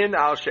taking mimin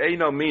al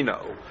she'eno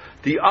mino?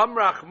 The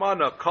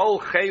amrachmana kol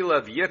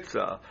chelav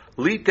yitza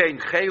litein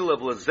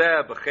chelav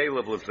lazeh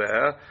b'chelav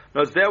lazeh.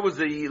 Now there was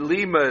a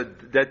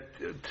limud that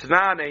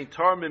tnan ain't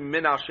tarmin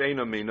min al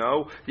she'eno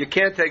mino. You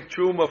can't take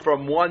truma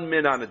from one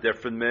min on a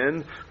different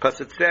min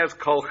because it says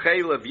kol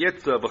chelav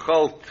yitza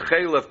v'chol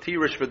chelav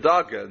tirish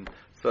v'dagan.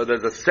 So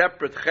there's a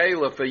separate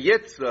chayla for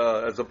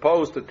yitzah as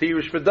opposed to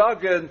tirish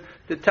v'dagan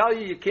to tell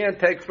you can't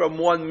take from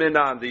one min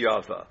on the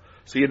other.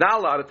 So you're not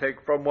allowed to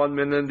take from one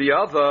min on the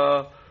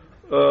other.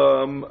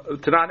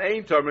 Tanan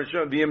ein tarmin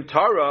v'im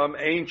taram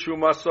ein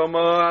truma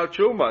soma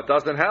truma. It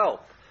doesn't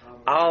help.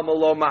 Al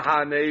malo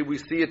mahane. We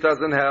see it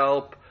doesn't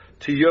help.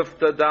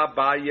 Tiyufta da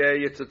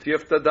baye. It's a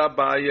tiyufta da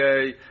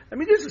baye. I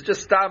mean, this is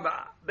just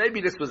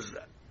maybe this was.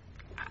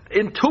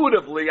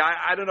 Intuitively,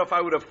 I don't know if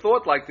I would have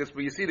thought like this,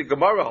 but you see the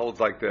Gemara holds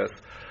like this.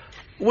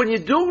 When you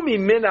do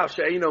mimin al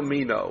she'eno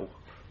mino,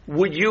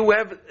 would you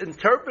have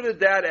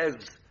interpreted that as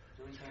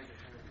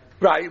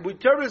right?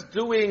 Would you interpret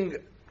as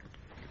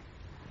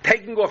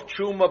taking off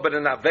truma, but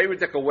in a very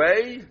different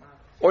way,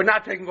 or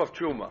not taking off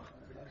truma?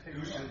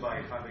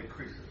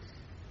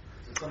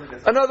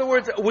 In other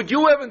words, would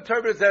you have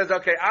interpreted it as,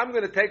 okay, I'm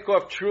going to take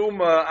off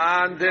truma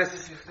on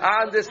this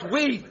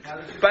wheat,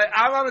 but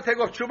I'm going to take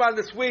off truma on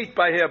this wheat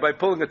by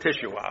pulling a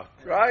tissue out,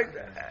 right?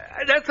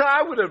 That's how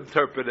I would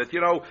interpret it.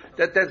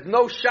 That there's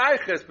no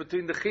shaykhs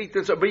between the chit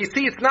and so. But you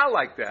see, it's not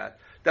like that.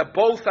 They're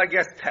both, I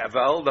guess,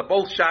 tevel. They're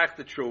both shaykh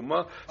to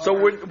truma. So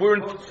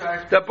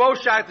they're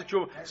both shaykh to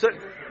truma. So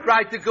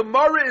right, the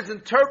Gemara is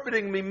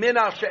interpreting mimin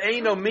al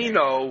she'eno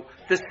mino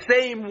the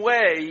same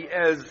way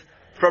as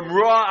from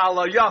Ra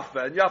ala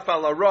Yafa and Yafa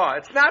ala Ra.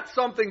 It's not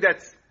something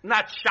that's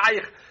not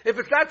shaykh. If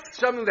it's not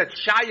something that's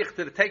shaykh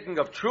to the taking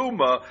of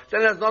truma,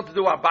 then it has nothing to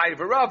do with Abai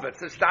v'Rav.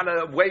 It's not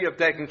a way of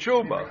taking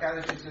truma.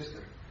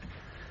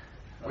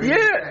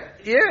 Yeah.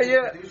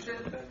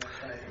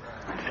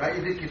 Right,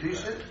 you did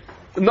Kedusha?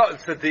 No,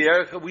 so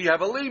we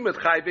have a limit.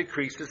 Chaybe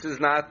Krisis is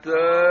not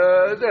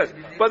this.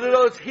 But in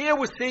other words, here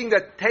we're seeing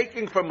that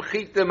taking from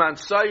Chitim and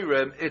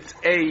Sairim, it's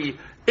a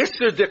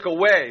Isserdik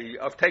way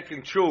of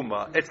taking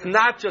Truma. It's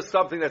not just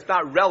something that's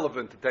not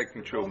relevant to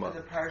taking Truma.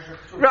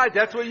 Right,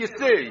 that's what you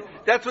see.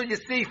 That's what you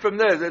see from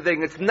there. The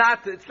thing. It's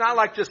not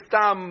like just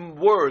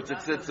words.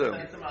 It's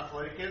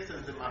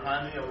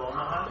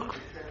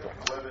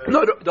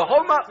no, the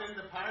whole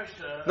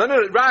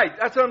no, right.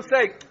 That's what I'm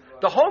saying.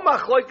 The whole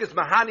machlokes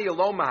mahani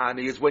alone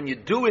mahani is when you're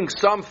doing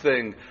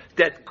something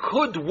that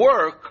could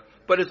work,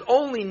 but it's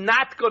only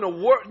not going to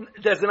work.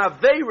 There's an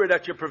aveira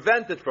that you're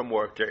prevented from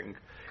working.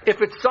 If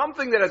it's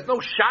something that has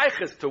no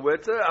shaykhs to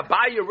it,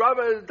 Abai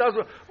Rava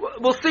doesn't.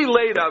 We'll see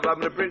later. I'm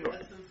going to bring.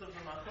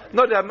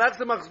 No, the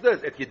maximum is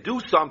this: if you do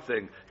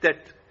something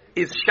that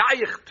is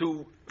shaykh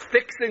to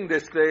fixing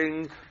this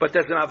thing, but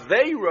there's an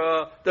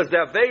aveira, does the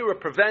aveira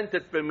prevent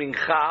it from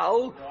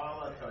minchal?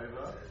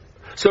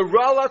 So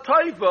Rala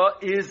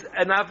Taiva is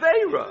an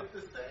Aveira.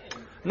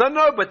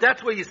 No, but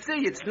that's what you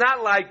see. It's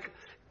not like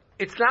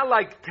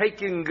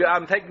taking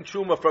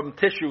truma from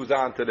tissues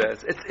onto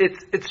this.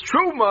 It's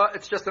truma.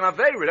 It's just an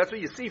Aveira. That's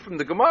what you see from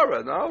the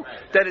Gemara. No,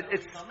 that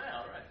it's.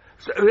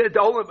 So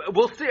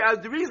we'll see.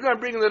 The reason I'm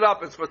bringing it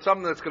up is for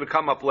something that's going to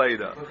come up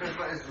later.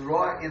 It's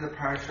raw in the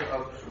parsha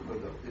of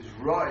truma, though. It's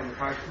raw in the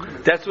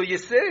parsha. That's what you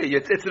see.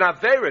 It's an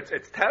Aveira.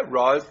 It's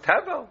raw is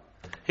tevel.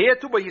 Here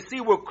too, but you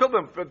see, we're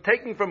equivalent from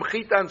taking from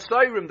Chita and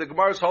Sairim. The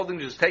Gemara is holding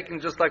just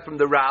taking just like from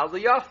the Ral the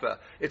Yafa.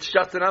 It's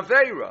just an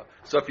Aveira.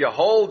 So if you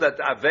hold that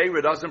the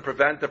Aveira doesn't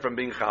prevent it from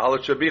being Chal,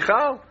 it should be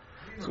Chal.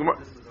 This is an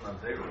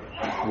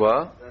Aveira.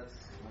 What?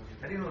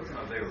 How do you know it's an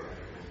Aveira?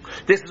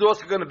 This is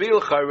also going to be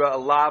l'chayra,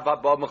 alav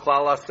abba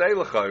mechlal asay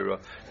l'chayra.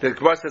 The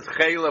Gemara says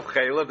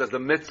chaylev. There's a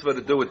mitzvah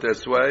to do it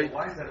this way.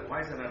 Why is that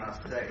an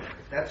asay?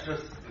 That's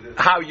just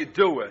how you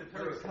do it. The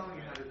Torah is telling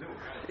you how to do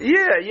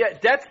it. Yeah.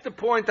 That's the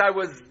point I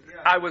was.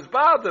 I was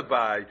bothered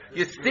by.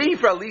 You see,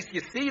 for at least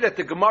you see that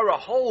the Gemara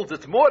holds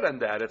it's more than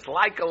that. It's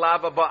like a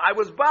lava, but I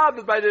was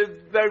bothered by the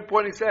very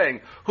point he's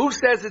saying. Who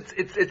says it's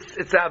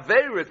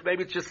Averis?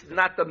 Maybe it's just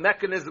not the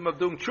mechanism of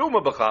doing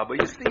Truma B'cha, but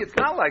you see, it's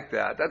not like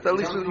that. That's at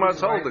least what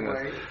Gemara's holding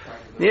it.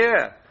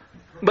 Yeah.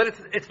 But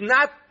it's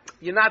not,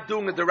 you're not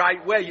doing it the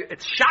right way.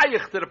 It's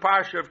shaykh to the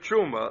parsha of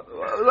Truma.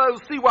 We'll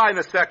see why in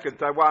a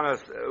second. I want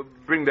to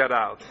bring that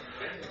out.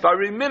 But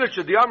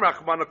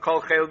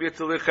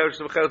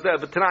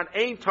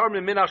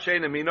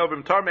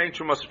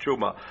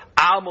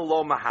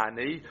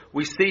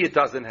we see it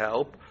doesn't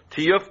help.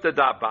 Tiyufta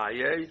da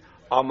baye.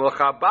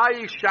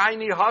 Amlachabayi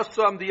shiny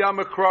hasam the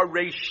yamakra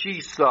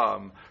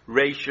reishisam.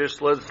 Reishis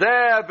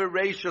lazeh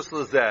v'reishis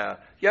lazeh.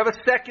 You have a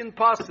second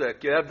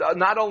pasuk. You have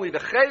not only the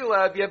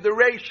chaylev, you have the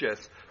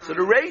reishis. So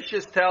the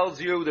reishis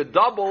tells you, the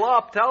double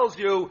up tells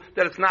you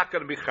that it's not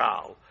going to be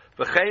chal.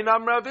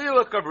 V'cheinam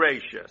ravilak of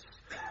reishis.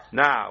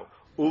 Now,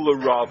 Ula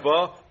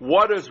Rava,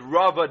 what does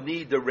Rava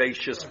need the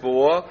reishis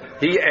for?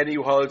 He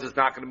holds it's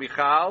not going to be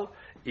chal.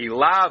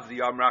 Ilav the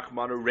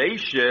amrachmanu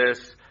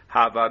reishis.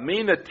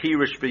 Havamina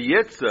tirish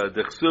b'yitza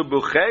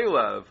dechsubu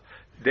chaylev.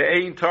 The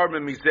ein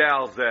tarmim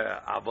mizel zeh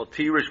aval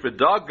tirish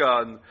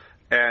v'dagan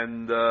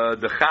and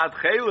the chad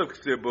chaylev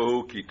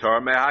ksibuhu ki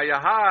tarmei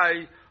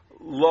hayahai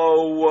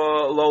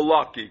lo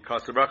lucky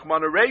because the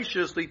rachman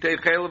reishis litei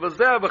chaylev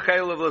zeh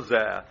v'chaylev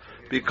zeh.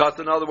 Because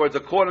in other words,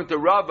 according to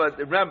Rava,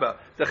 remember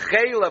the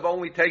chaylev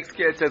only takes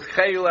care. It says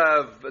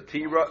chaylev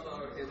tira.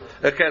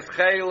 It says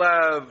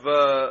chaylev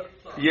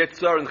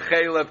yitzar and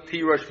chaylev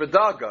tirish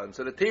v'dagan.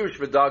 So the tirish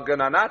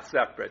v'dagan are not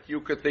separate. You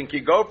could think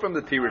you go from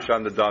the tirish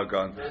on the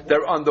dagan.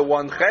 They're under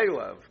one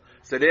chaylev.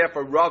 So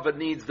therefore, Rava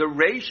needs the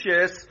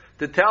reishis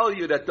to tell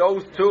you that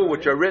those two,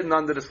 which are written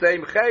under the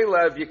same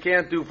chaylev, you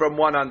can't do from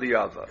one on the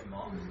other.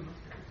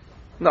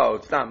 No,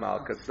 it's not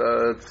malchus.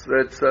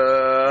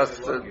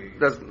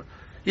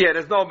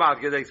 There's no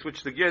malchus. They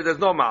switch the gear. There's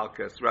no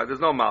malchus, right? There's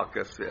no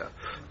malchus.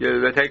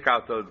 They take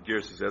out the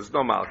gears. There's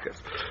no malchus.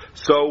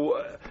 So,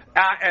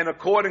 and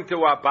according to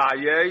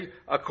Abaye,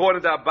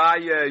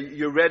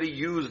 you already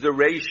use the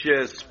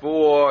reishis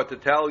to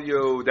tell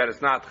you that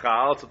it's not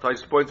chal. So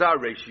Tais points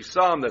out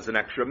reishisam. There's an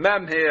extra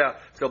mem here,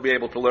 so they'll be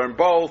able to learn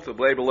both. They'll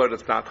be able to learn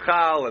it's not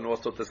chal, and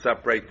also to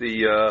separate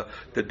the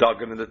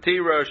dagan and the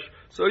tirush.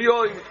 So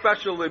you'll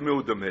especially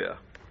move them here.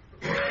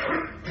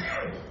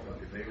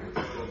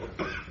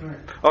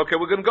 Okay,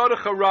 we're going to go to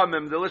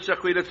Charamim, the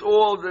Lishachrit. It's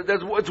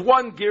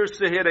one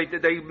girsa here.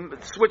 They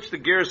switch the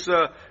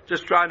girsa,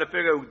 just trying to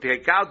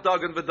take out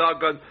Dagan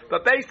v'Dagan.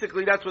 But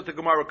basically, that's what the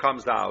Gemara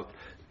comes out.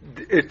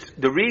 It's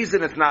the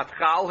reason it's not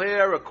Chal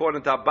here,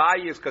 according to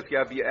Abaye, is because you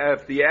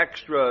have the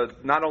extra,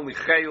 not only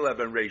Chaylev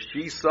and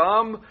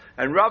Reishisam,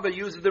 and Rava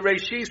uses the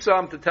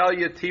Reishisam to tell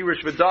you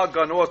Tirish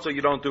v'Dagan also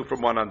you don't do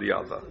from one on the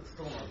other.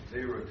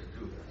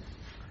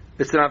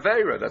 It's an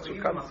Aveira, that's what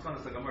comes.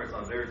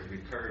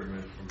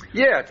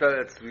 Yeah,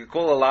 we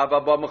call a lava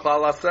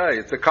b'mechlal asay.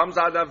 It comes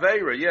out of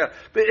Aveira, yeah.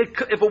 But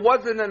if it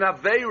wasn't an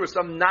Aveira,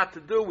 something not to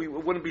do, we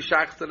wouldn't be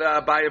shachs to the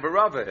Abaye of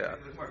Rava here.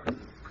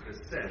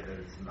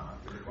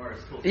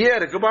 Yeah,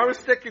 the Gemara is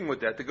sticking with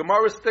that.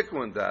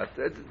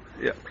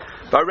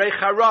 Barei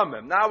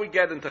Charamim. Now we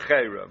get into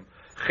Cherem.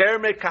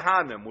 Cherem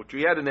Kahanim, which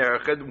we had in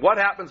Erechid. What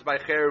happens by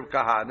Cherem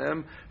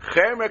Kahanim?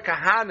 Cherem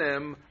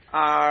Kahanim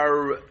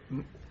are...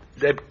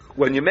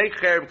 when you make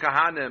Cherem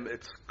Kahanim,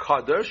 it's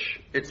Kaddish,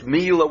 it's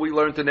Mila we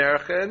learned in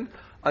Erechid,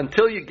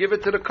 until you give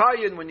it to the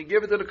Kayin. When you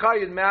give it to the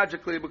Kayin,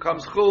 magically it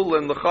becomes Chul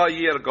and the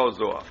Chayir goes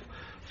off.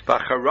 It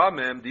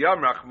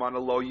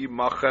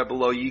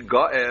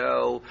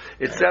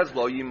says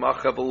Lo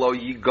Yimacha Lo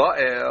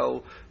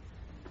Yigael.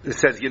 It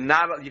says you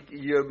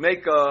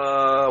make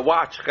a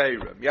watch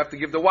Cherem. You have to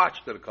give the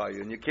watch to the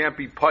Kayin. You can't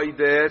be paid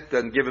it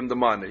and give him the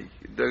money.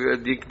 There's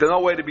no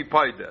way to be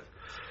paid it.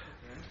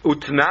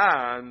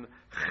 Utnan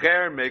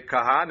Cherme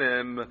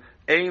Kahanim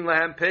Ein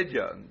Lehem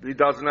Pidyon. He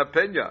doesn't have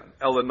Pidyon.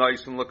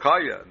 Elanois and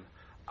Lakayan.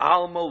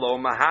 Alma Lo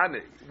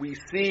Mahani. We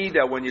see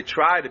that when you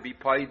try to be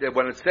paid,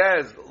 when it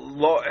says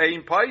Lo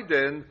Ein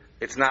Paidin,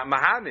 it's not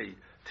Mahani.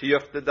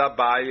 Tiyufta da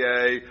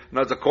Baye.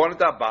 Now, according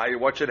to Abaye,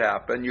 what should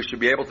happen? You should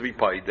be able to be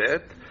paid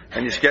it,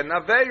 and you should get an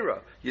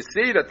Aveira. You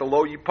see that the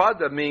Lo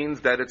Yipada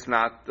means that it's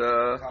not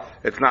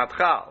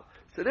Chal.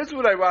 So this is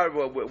what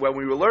when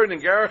we were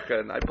learning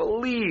Erechid, I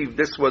believe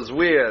this was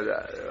weird.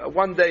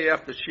 One day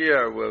after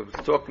Shir, we was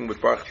talking with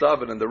Baruch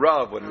David and the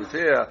Rav when he was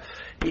here.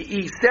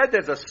 He said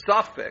there's a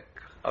suffix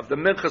of the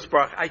Minchas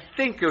Baruch, I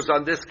think it was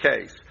on this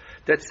case,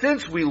 that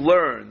since we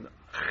learn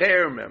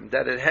Chermim,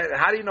 that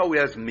how do you know it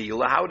has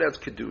Mila, how it has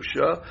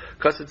Kedusha?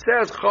 Because it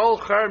says, Chol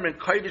Chermim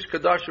Kodesh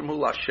Kadashim Hu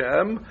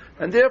Lashem,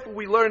 and therefore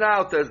we learn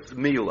out as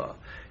Mila.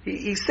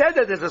 He said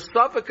that there's a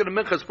suffix in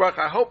the Minchas Baruch,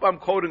 I hope I'm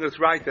quoting this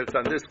right, that it's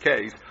on this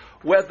case,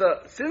 whether,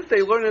 since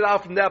they learn it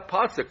out from that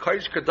pasuk,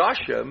 Kodesh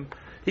Kadashim,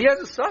 he has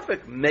a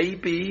suffix,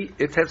 maybe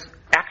it has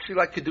actually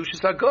like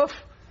Kedushas Aguf.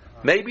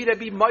 Maybe there'd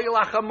be Mayil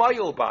Acha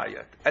Mayil by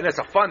it. And it's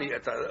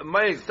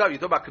amazing stuff. You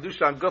talk about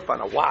Kedusha on Guf, on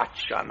a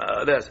watch, on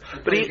this.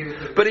 But he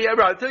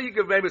until you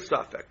give maybe a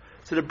suffix.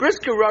 So the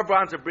Brisker Rav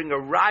wants to bring a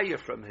raya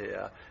from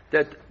here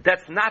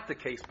that's not the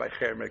case by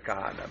Chermei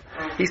Kahanim.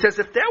 He says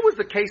if that was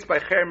the case by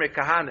Chermei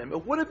Kahanim,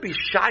 it wouldn't be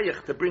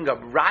shaykh to bring a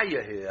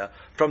raya here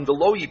from the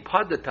lo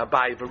yipada to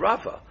Abaye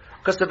v'Rava.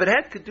 Because if it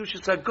had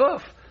Kedushas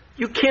HaGuf,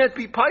 you can't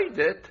be paid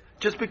it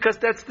just because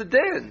that's the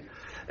din.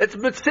 It's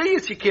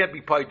Mitzvah you can't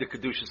be paid the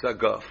Kedushas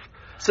HaGuf.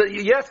 So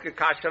you ask a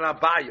kashan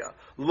Abaya,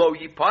 lo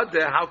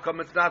yipada, how come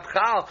it's not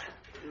chal?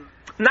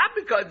 Not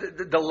because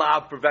the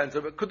law prevents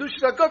it, but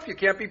Kedushas HaGuf, you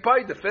can't be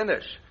paid to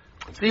finish.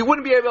 So you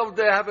wouldn't be able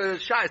to have a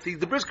shot. See,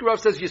 the Brisker Rav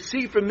says, you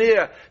see from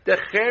there, that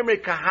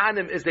Chermei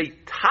Kahanim is a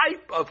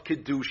type of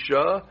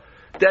Kedusha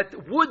that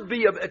would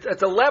be,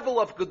 it's a level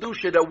of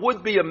Kedusha that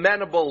would be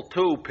amenable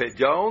to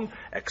Pidyon,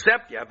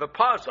 except you have a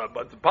pasuk,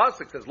 but the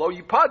pasuk says, Lo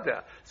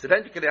Yipada. So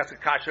then you can ask a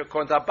kasha,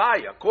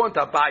 Kontabaya.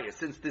 Kontabaya,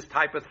 since this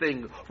type of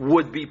thing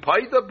would be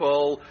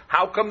paidable,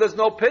 how come there's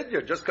no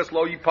Pidyon? Just because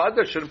Lo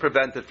Yipada shouldn't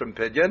prevent it from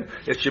Pidyon,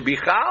 it should be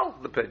Chal,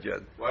 the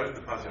Pidyon. Why does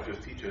the pasuk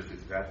just teach us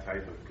it's that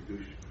type of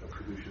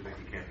kedusha that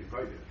he can't be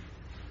paid?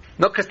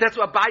 No, because that's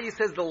what Abaye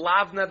says the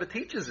Lav never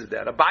teaches you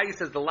that. Abaye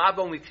says the Lav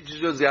only teaches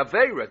you the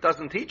Aveira. It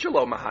doesn't teach you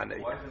Lo Mahane.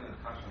 Why isn't it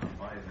Hashem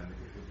Abaye then?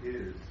 If it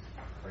is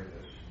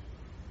Kodesh,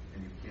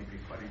 and you can't be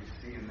funny, you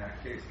see in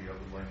that case the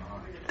other way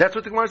Mahane. That's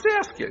what the Gemara is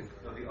asking.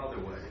 No, the other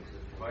way.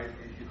 Right?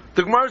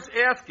 The Gemara is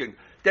asking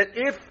that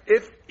if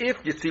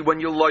you see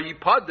when you Lo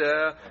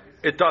Yipada,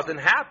 it doesn't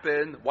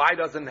happen. Why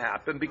doesn't it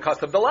happen?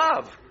 Because of the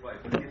Lav.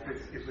 Right, but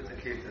if it's a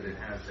case that it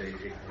has a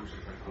Kedusha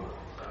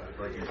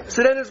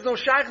so then there's no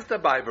shaykhs to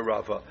Abaye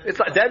v'Rava. It's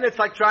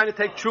like trying to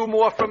take true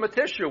more from a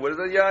tissue.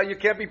 You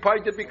can't be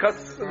painted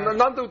because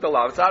none do the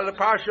law. It's out of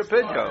the parsha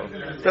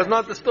Pidyon. There's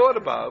not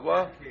distorted about it.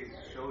 Well,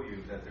 show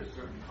you that there's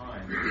certain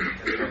times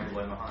that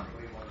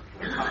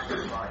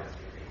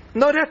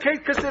no, that case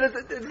because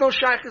there's no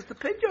shaykhs to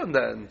Pidyon.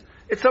 Then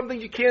it's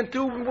something you can't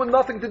do with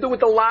nothing to do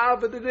with the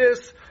lav and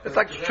this. It's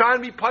like trying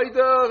to be paid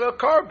a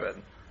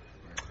carbon.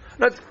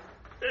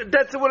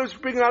 That's what I was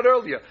bringing out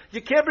earlier. You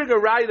can't bring a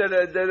raya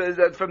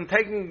that from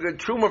taking the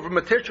truma from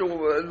a tissue,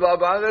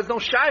 there's no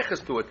shaykhs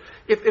to it.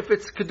 If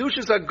it's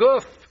Kedushas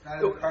HaGuf,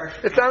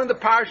 it's not in the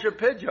Parsha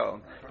Pidyon.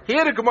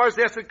 Here the Gemara is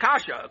asking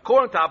Kasha.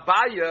 According to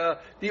Abaye,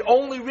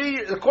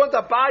 according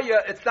to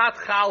Abaye, it's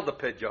not Chal the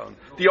Pidyon.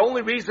 The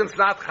only reason it's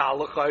not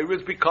Chal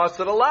is because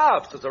of the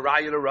lav. So it's a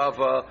raya to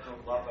Rava.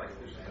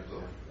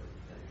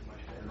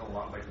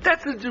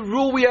 That's the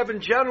rule we have in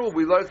general.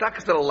 We learn it's not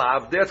because of the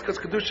lav. That's because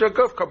Kedusha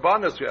HaGuf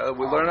Karbanos.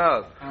 We learn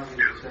out.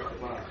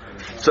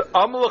 So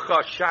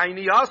Amlacha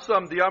Shiny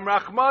Asam the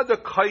Amrachma the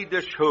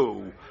Kaidish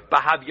Hu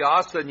Bahav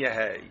Yasan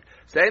Yehei.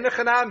 Say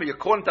Nechanami.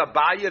 According to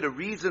Abaye, the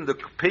reason the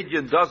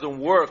pidyon doesn't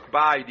work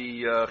by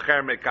the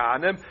Chermei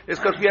Kahanim is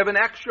because we have an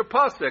extra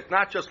pasuk,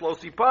 not just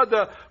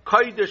Losipada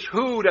Kaidish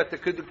Hu that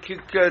the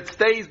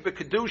stays the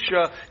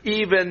Kedusha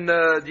even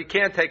you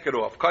can't take it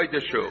off.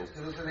 Kaidish Hu.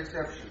 So there's an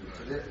exception.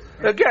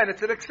 Again,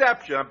 it's an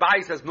exception.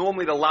 Abaye says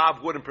normally the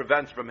lav wouldn't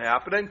prevent it from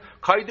happening.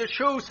 Kaidish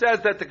Hu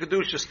says that the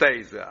Kedusha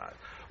stays there.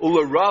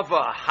 Ula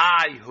Rava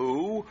Hai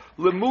Hu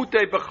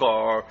Lemute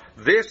Bechar.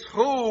 This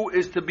Hu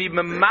is to be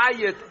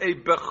memayet a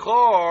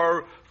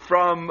Bechar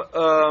from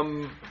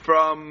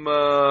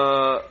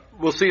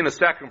we'll see in a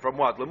second from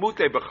what?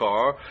 Lemute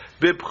Bechar.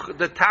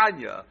 The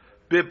Tanya.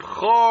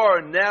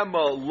 Bibchar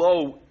Nema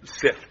Lo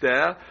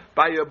Sifte.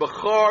 By a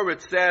Bechar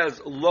it says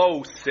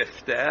Lo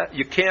Sifte.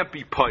 You can't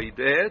be paid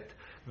it.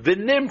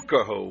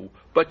 V'nimkahu.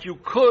 But you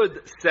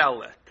could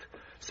sell it.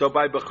 So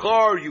by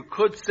Bechar you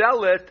could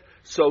sell it.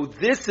 So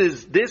this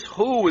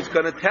who is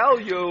going to tell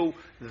you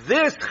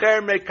this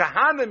Chermei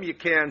Kahanim you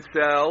can't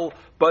sell,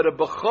 but a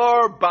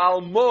Bechar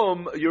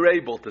Balmum you're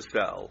able to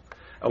sell.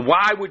 And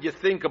why would you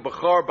think a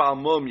Bechar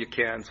Balmum you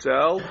can't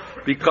sell?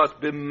 Because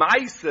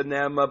b'maisa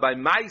nema, by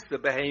maisa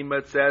behema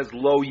it says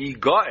Lo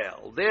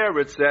Yigael. There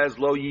it says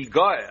Lo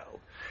Yigael.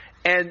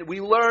 And we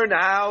learn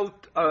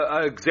out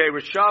Gzeira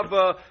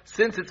Shava,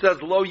 since it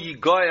says Lo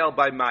Yigael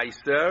by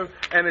Meiser,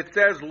 and it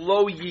says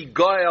Lo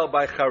Yigael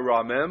by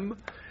Charamim,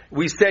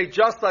 we say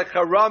just like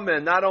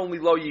Charamim, not only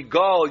Lo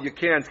Yigal, you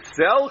can't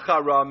sell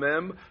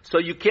Charamim, so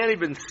you can't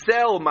even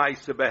sell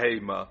Maisa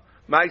Behema.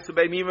 Maisa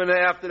Behema, even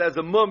after there's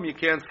a mum, you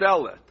can't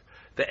sell it.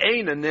 The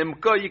Eina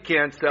Nimka, you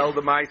can't sell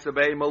the Maisa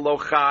Behema, Lo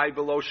Chai,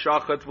 Lo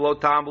Shachat, Lo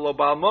Tam, Lo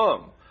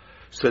Balmum.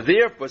 So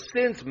therefore,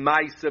 since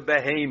Maisa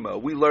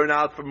Behema, we learn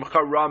out from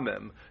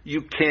Charamim,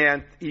 you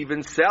can't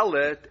even sell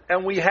it,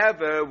 and we're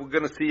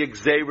going to see a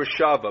Gzeira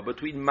Shava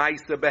between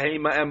Maisa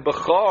Behema and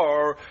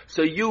Bechar,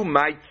 so you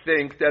might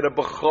think that a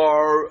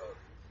Bechar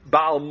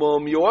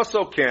Balmum you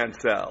also can't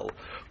sell.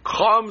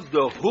 Comes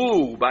the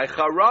Hu by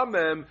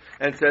Charamim,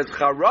 and says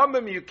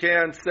Charamim you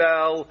can't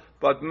sell,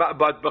 but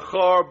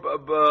Bechar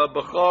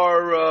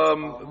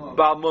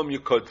Balmum you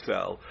could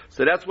sell.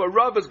 So that's what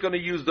Rav is going to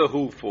use the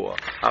Hu for.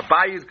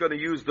 Abaye is going to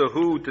use the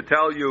Hu to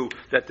tell you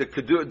that the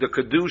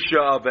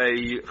Kedusha of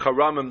a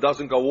Charamim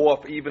doesn't go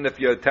off even if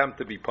you attempt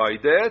to be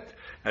paid it.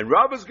 And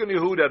Rav is going to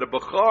use that a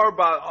Bechar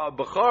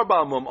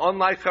Balmum,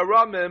 unlike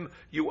Charamim,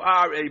 you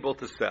are able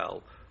to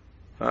sell.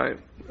 Right?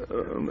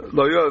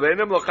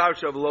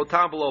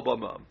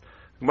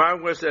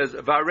 Gemara says,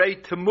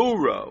 Varei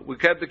Temurah. We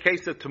have the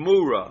case of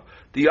Temurah.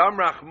 The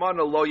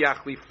Rachmana lo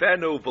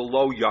yachlifenu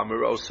v'lo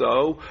yamer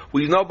oso.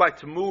 We know by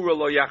Temurah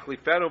lo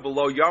yachlifenu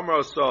v'lo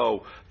yamer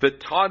oso.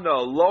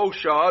 V'tana lo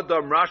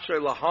sha'adam rashay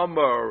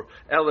lahamar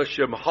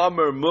elashim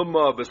hamar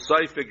mumma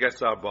v'sayfik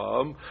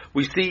esabam.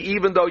 We see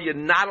even though you're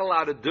not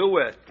allowed to do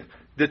it,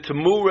 the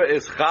Temurah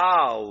is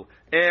chal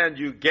and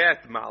you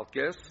get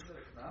malchus.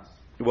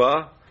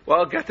 What? Well,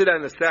 I'll get to that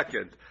in a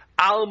second.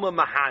 Alma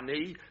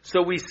Mahani,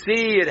 so we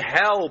see it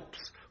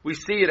helps. We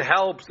see it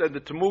helps, and the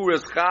Temurah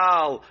is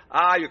chal.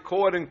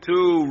 According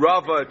to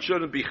Rava, it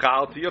shouldn't be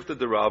chal. To Yufta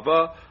the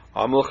Rava,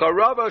 Amulcha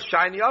Rava,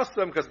 shiny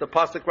Yastam, because the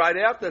pasuk right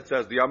after it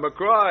says the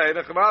Amakra,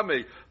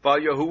 Enechamami,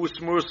 Vayahu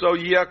Smurso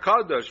Yia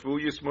Kadosh, Vu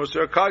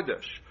Yismurso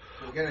Kadosh.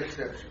 Again,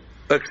 exception.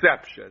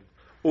 Exception.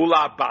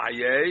 Ula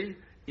Baye.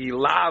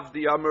 Ilav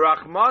the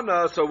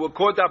Amarachmana, so we'll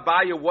quote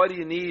Abaye, what do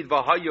you need?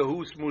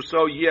 Vahayahu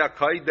Smurso Yia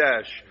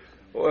Kadosh.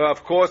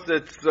 Of course,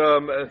 it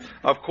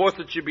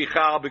should be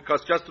chal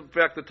because just the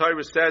fact the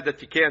Torah said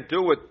that you can't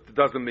do it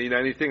doesn't mean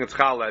anything. It's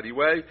chal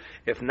anyway.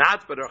 If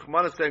not, but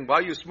Rahman is saying,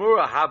 "Vayu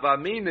smura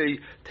havamini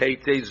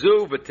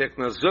teitezu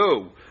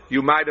v'tiknazu."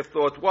 You might have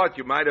thought what?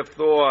 You might have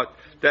thought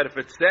that if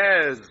it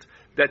says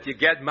that you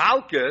get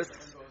malchus,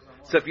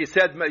 so if you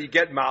said you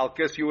get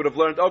malchus, you would have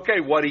learned, okay,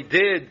 what he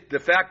did, the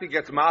fact he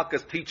gets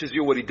malchus teaches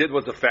you what he did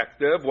was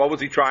effective. What was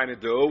he trying to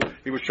do?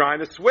 He was trying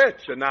to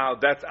switch, and now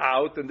that's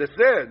out and this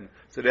in.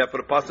 So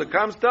therefore the pasuk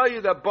comes tell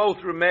you that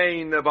both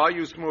remain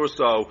vayus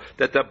murso,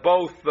 that they're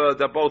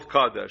both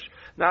kaddish.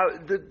 Now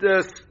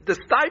the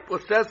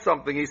Stipler says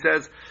something. He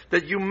says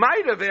that you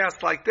might have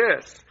asked like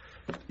this.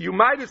 You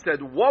might have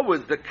said, what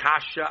was the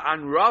kasha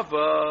on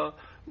Rava?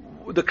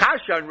 The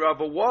kasha on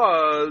Rava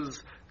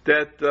was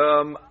that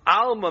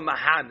Alma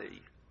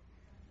Mahani.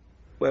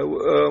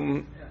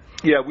 Well,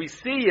 we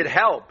see it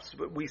helps,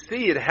 but we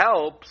see it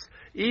helps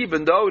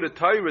even though the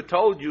Torah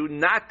told you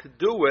not to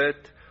do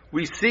it.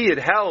 We see it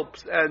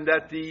helps, and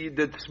that the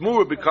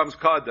Temurah becomes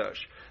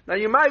Kaddish. Now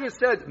you might have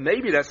said,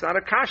 maybe that's not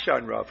a kasha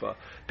on Rava,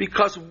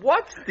 because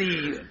what's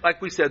the,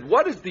 like we said,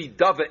 what is the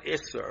Dava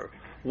Isser?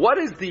 What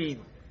is the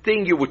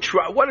thing you would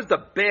try, what is the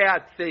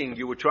bad thing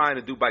you were trying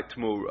to do by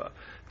Temurah?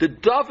 The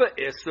Dava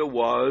Isser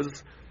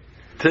was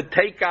to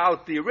take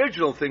out the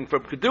original thing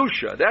from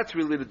Kedusha. That's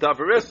really the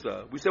Dava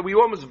Isser. We said we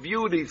almost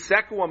view the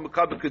second one,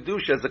 Mekabel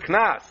Kedusha, as a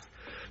Knas.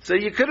 So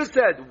you could have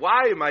said,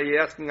 why am I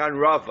asking on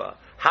Rava?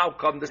 How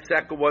come the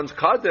second one's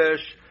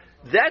Kaddish?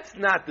 That's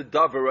not the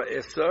Davara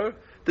Isser.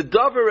 The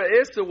Davara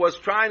Isser was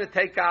trying to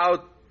take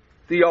out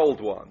the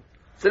old one.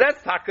 So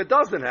that's Taka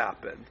doesn't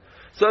happen.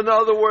 So in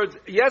other words,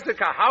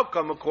 Yezeka, how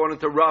come according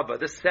to Rava,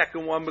 the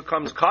second one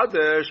becomes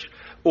Kaddish,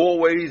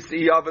 always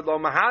Iyavid Lo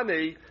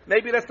Mahani?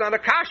 Maybe that's not a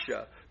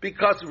Kasha.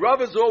 Because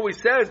Rava always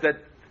says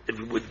that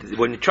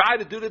when you try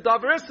to do the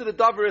Davar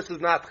Issa is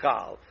not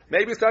Chal.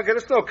 Maybe it's not going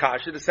to still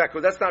Kasha, the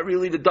second, that's not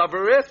really the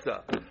Davar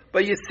Issa.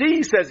 But you see,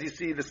 he says, the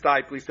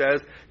Stipler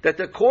says, that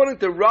according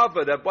to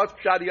Rava, that what's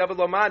Pshadi Yavid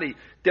Lomani,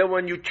 that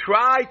when you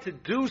try to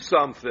do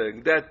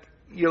something that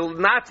you're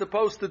not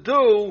supposed to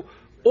do,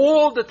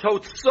 all the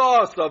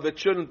totzos of it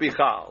shouldn't be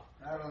Chal.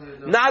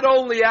 Not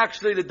only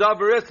actually the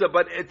Davar Issa,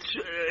 but if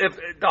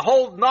the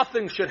whole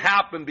nothing should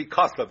happen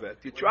because of it.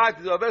 You try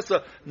to do Davar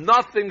Issa,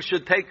 nothing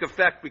should take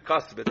effect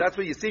because of it. That's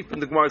what you see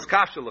from the Gemara's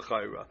Kasha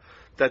L'chaira.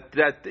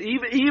 That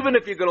even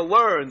if you're going to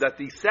learn that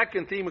the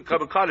second theme of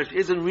Kabbalah Kaddish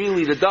isn't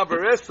really the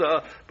Davar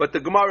Issa, but the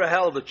Gemara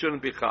held it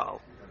shouldn't be Chal.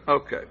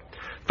 Okay.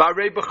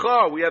 Varei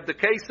Bechar, we have the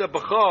case of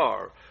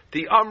Bechar.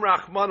 The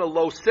Amrachmana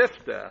Lo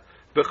Sifta.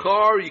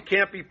 Bechar, you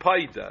can't be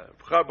paida.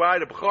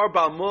 Bechar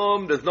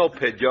Balmum, there's no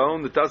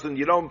pidyon.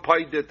 You don't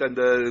paid it and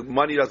the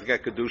money doesn't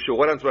get Kedusha.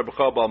 What happens by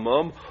Bechar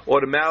Balmum?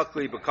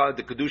 Automatically, because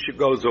the Kedusha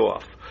goes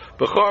off.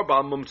 Bechar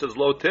Balmum says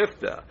Lo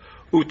Tifta.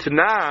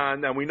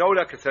 Utanan, and we know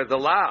that it says a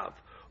lav.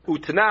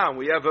 Utanan,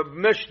 we have a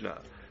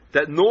Mishnah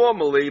that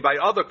normally by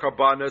other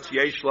karbanos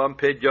yeshlam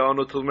pidyon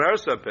or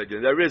tulmersam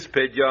pidyon. There is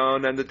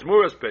pidyon and the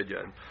temurah's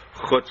pidyon.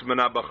 Chutz min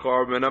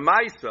bechar min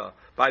maisa.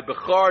 By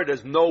bechar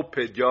there's no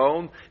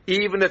pidyon.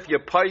 Even if you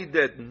paid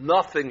it,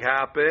 nothing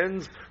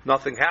happens.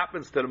 Nothing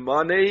happens to the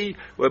money.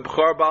 With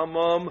bechar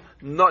balmum,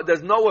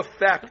 there's no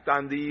effect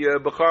on the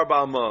bechar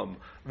balmum.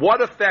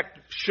 What effect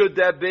should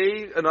there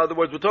be? In other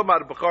words, we're talking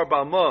about bechar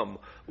balmum.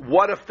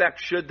 What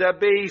effect should there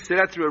be? So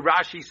that's where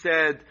Rashi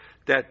said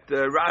that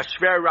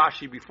Shver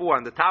Rashi before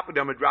on the top of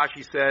them,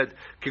 Rashi said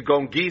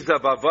Kigon Giza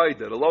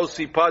Vavayda. The Lo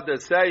Sipada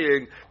is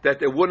saying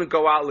that it wouldn't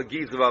go out like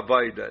Giza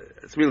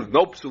Vavayda. It's really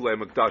no Psule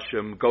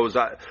Makdashim goes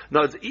out.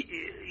 No,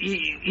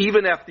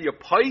 even after you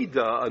paid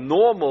a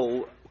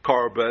normal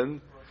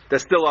carbon,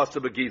 there's still also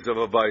a Giza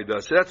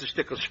Vavayda. So that's a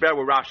shtickle Shver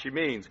what Rashi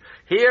means.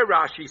 Here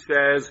Rashi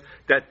says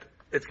that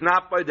it's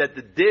not by that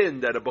the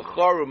din that a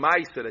Bechar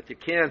Umaisa that you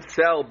can't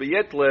sell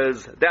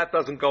Beitlas, that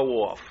doesn't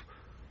go off.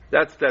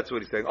 That's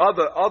what he's saying.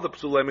 Other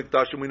psulei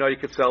mikdashim we know you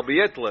could sell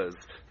beitlas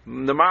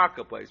in the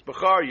marketplace.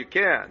 Bechar you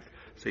can't.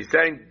 So he's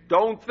saying,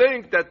 don't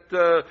think that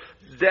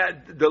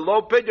that the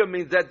low pidyon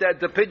means that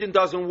the pidyon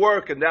doesn't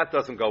work and that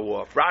doesn't go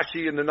off.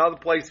 Rashi in another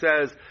place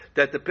says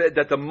that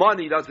the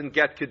money doesn't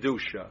get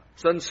kedusha.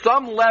 So on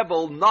some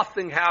level,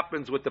 nothing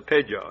happens with the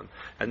pidyon.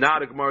 And now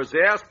the Gemara is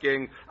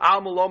asking,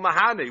 Al Malo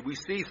Mahane. We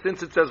see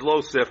since it says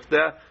lo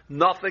sifta,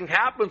 nothing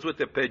happens with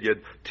the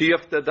pidyon.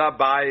 Tifta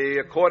dabaye,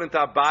 according to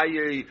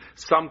Abaye,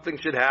 something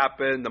should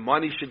happen. The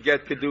money should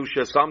get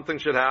kedusha. Something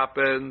should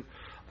happen.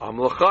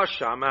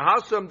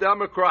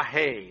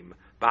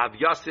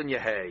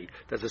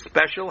 There's a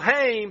special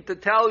haim to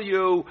tell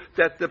you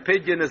that the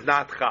pidyon is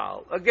not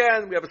chal.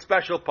 Again, we have a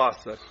special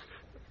pasuk.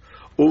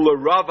 Ula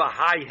Rava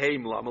hai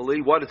haim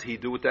lamali. What does he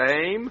do with the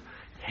haim?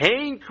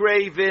 Hain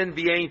craven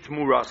v'ain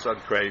temurah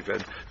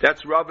craven.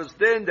 That's Rava's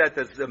din. That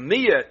there's a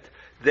miyat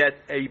that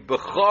a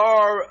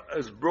bechar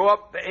is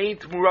brought v'ain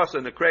temurah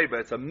in the craven.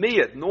 It's a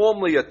miyat.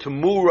 Normally a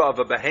temurah of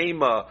a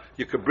behema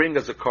you could bring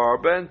as a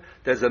carbon.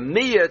 There's a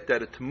miyat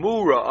that a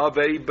temurah of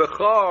a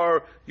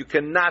bechar you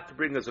cannot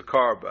bring as a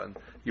carbon.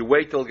 You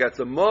wait till it gets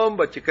a mum,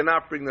 but you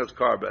cannot bring as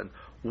carbon.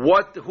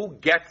 Who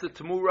gets the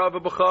temurah of a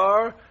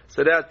bechar?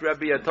 So that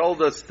Rabbi had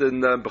told us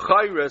in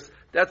Bechairis,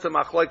 that's a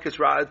machlokes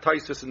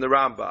Taisus in the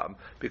Rambam,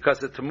 because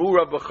the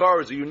temurah of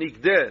bechar is a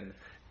unique din.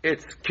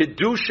 It's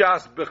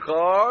kedushas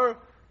bechar,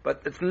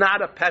 but it's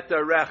not a peta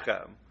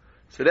rechem.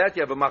 So that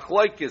you have a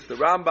machlokes, the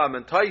Rambam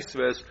and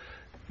Taisus,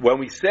 when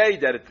we say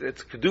that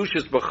it's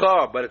kedushas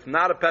bechar, but it's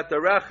not a peta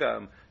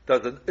rechem,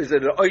 is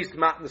it an ois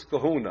matnas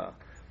kahuna?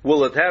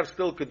 Will it have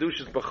still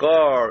kedushas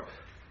bechar?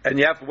 And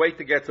you have to wait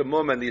to get the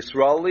mum and the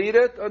Yisrael eat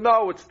it? Or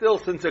no, it's still,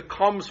 since it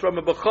comes from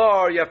a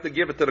Bechar, you have to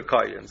give it to the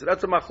Kayan. So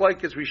that's a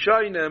machlokes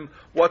Rishonim,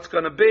 what's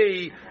going to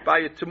be by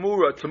a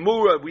Temurah.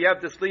 Temurah, we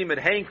have this limit,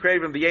 Hain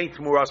Craven, V'ain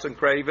Temurah and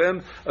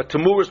Craven. A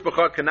Temurah's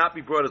Bechar cannot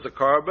be brought as a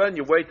carbon.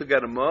 You wait to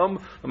get a mum.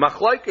 A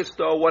machlokes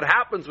though, what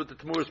happens with the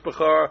Temurah's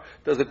Bechar?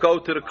 Does it go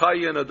to the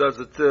Kayan or does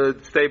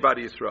it stay by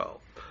the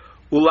Yisrael?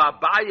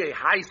 Ulabaye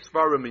hai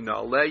svarim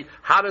minale.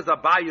 How does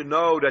Abaye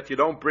know that you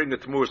don't bring a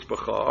temurah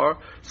bechar?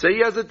 So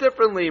he has a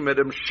different limit.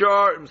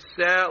 Imshar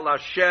imseh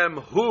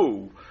lashem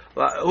hu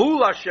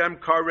lashem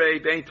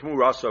karev ain't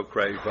temurah so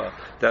kreva.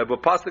 That will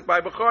pasuk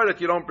by bechar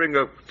that you don't bring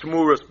a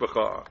temurah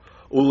bechar.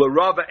 Ula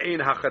Rava ein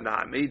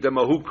hachanami, the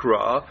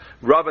mahukra.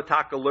 Rava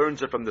Taka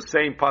learns it from the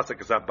same pasuk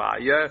as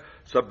Abaye.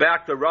 So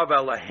back to Rava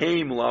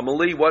Lahaim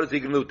Lamali. What is he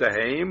going to do to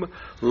Haim?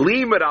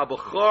 Limit al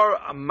bechar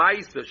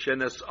amaisa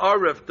shenes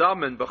arif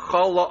damen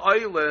b'chol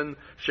ha'oilin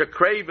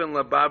shekreven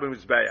labab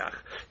mizbeach.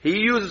 He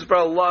uses for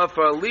a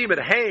limit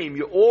Haim.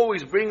 You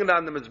always bring it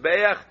on the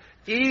mizbeach,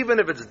 even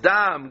if its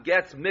dam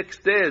gets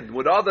mixed in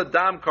with other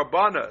dam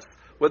karbanas.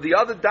 Where the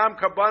other dam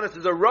karbanas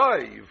is a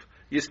roiv,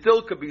 you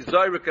still could be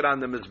zoyrik on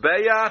the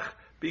mizbeach.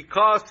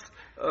 Because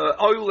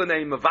oil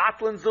name of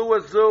Atlan zu,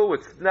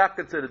 it's not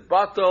considered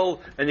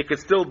bottle, and you can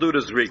still do the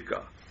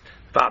zrika.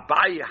 How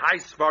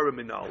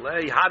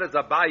does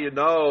Abaye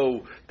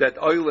know that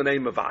oil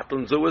name of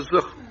Atlan zu?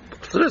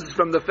 So this is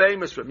from the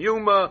famous from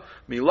Yuma,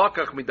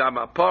 milakach midam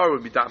apar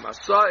midam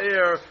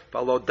asair,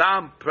 valo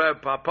dam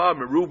papa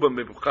meruba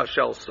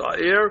mishel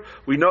sair.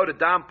 We know the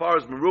dam par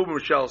is meruba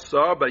mishel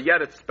sair, but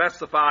yet it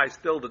specifies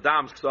still the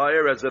dam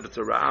sair as if it's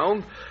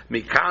around.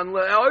 Mikan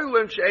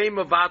le'oilin she'em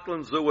of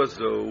atlan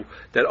zu,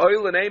 that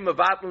oilin aim of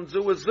atlan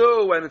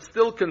zu, and it's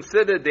still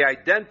considered the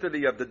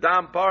identity of the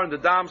dam par and the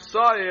dam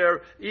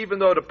sair, even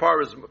though the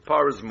par is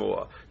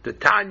more. The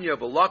Tanya of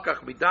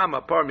Alakach midam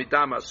apar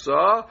midam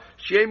asa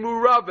she'emu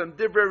ravim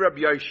divrei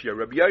Rabbi Yoshia.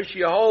 Rabbi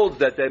Yoshia holds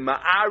that they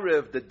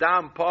ma'ariv the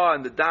dam pa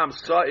and the dam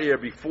sa'ir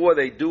before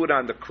they do it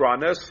on the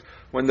kronos.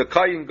 When the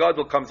Kayin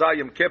Gadol comes out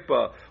Yom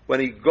Kippur, when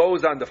he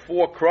goes on the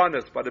 4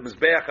 kronos, but the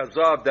Mizbeach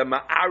Hazav, they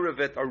ma'ariv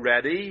it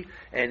already.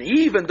 And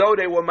even though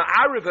they were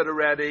ma'ariv it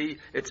already,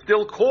 it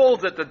still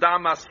calls it the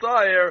dam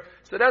sa'ir.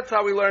 So that's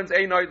how he learns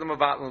Ein Oidam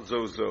Avatlan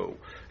Zuzu.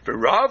 For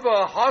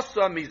Rava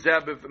Hasa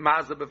Mizeb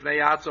Mazav B'fnei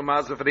Yatzmo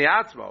Mazav B'fnei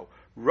Yatzmo.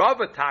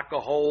 Rava Taka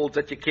holds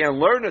that you can't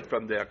learn it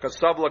from there, because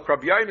Savla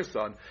Krab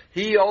Yonason,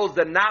 he holds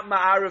that not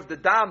ma'ariv the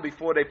dam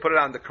before they put it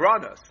on the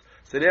kronos.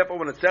 So therefore,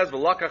 when it says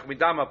v'lakach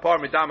midam apar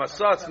midam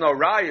asa, it's no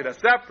riot, it's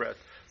separate.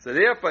 So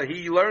therefore,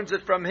 he learns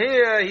it from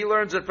here. He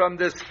learns it from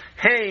this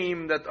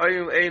haim that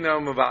eino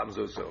mevatim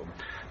zuzu.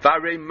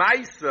 V'arei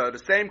Maisa, the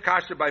same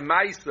kasha by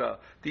Maisa,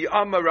 the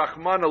Amma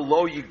Rachmana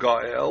lo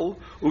yigael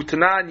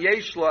utanan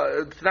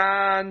yeshla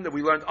utanan.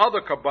 We learned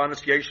other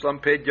kabbanis yeshlam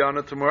pidyon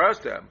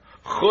temurah.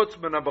 Chutz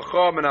min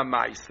ha-bechor min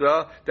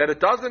ha-maisa, that it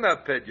doesn't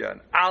have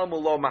pidyon. Alma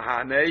lo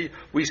mahane,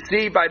 we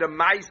see by the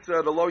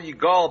maisa, the lo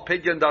yigal,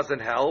 pidyon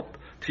doesn't help.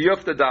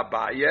 Tiyufta da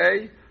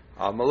baye,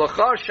 alma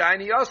lacha,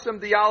 shiny yasam,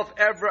 the alf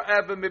ever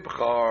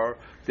mibchar.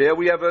 There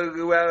we have a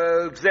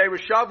gzeira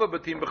shava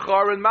between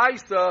bechar and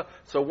maisa.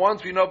 So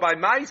once we know by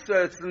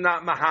maisa, it's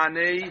not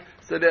mahane.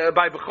 So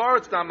by bechar,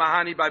 it's not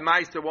mahani. By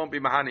maisa, it won't be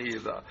mahani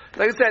either.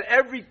 Like I said,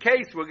 every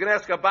case we're going to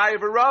ask Abaye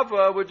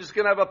v'Rava, we're just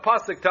going to have a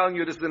pasuk telling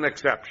you this is an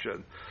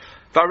exception.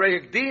 You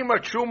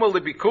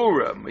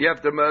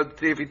have to,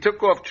 if he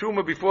took off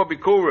truma before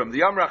bikurim, the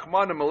yam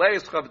rachmanim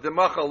aleischav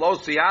demacha lo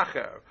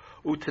siacher,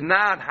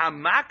 Utanan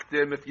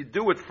hamakdim, if you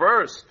do it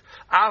first,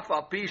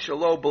 afal pisha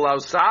lo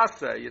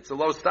b'lausase, it's a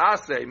lo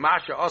stase,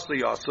 masha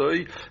osli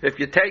osui. If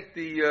you take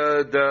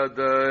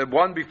the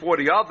one before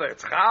the other,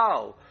 it's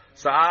chal.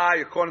 So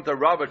according to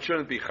Rava, it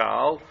shouldn't be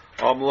chal.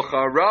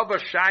 Rava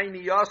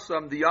shiny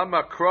yasam the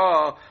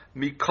yamakra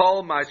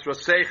mikol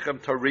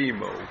ma'isrosechem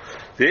tarimu.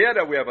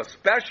 There we have a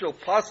special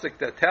pasuk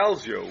that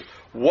tells you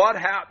what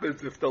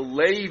happens if the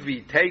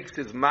Levi takes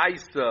his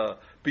maisa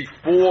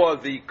before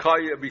they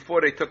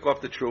took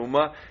off the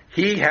truma.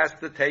 He has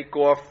to take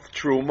off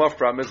truma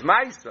from his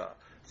maisa.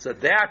 So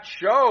that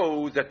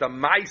shows that the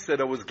maisa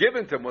that was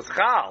given to him was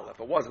chal. If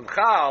it wasn't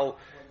chal,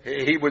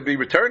 he would be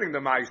returning the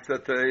maisa.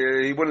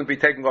 He wouldn't be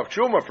taking off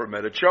truma from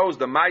it. It shows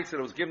the maisa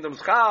that was given to him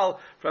was chal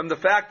from the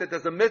fact that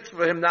there's a mitzvah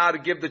for him now to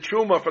give the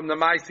truma from the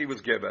maisa he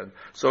was given.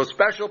 So a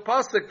special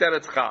pasuk that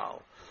it's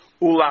chal.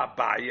 Ula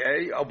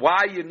Abaye,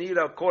 why you need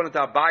according to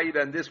Abaye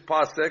and this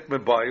pasuk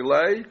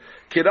mebayle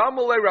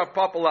kiramule Rav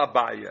Papa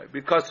Abaye,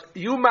 because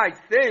you might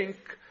think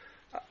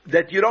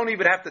that you don't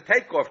even have to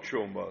take off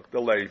truma,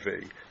 the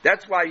Levi.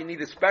 That's why you need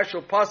a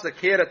special pasuk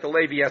here that the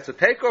Levi has to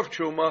take off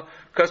truma,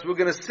 because we're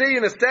going to see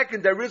in a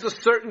second there is a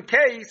certain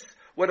case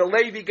where the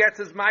Levi gets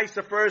his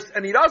maisa first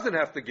and he doesn't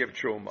have to give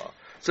truma.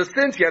 So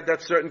since you have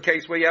that certain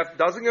case where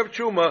doesn't give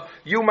truma,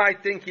 you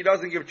might think he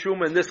doesn't give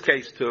truma in this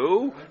case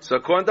too. So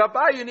according to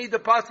Abai, you need the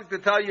pasuk to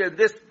tell you in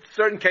this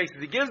certain cases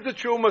he gives the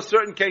truma,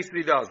 certain cases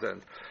he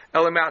doesn't.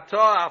 We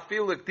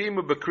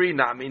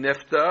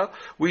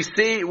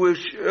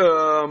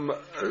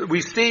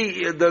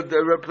see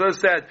the Rebbe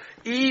said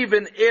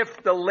even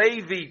if the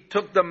Levi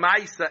took the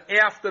Maisa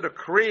after the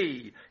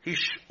Kri, he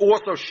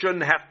also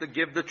shouldn't have to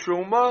give the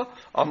Truma.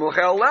 You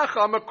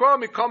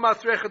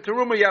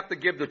have to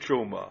give the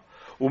Truma.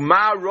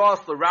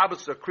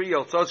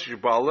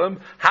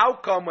 How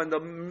come when the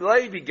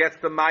Levi gets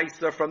the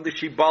Maisa from the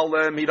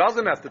Shibalim, he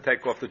doesn't have to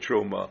take off the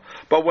Truma?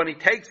 But when he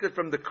takes it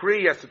from the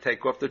Kri, he has to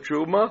take off the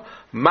Truma.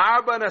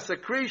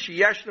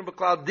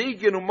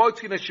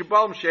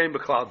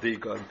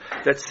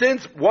 That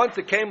since once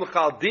it came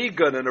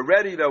L'Chaldigan and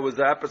already there was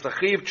the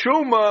Episachiv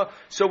Truma,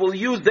 so we'll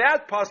use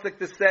that pasuk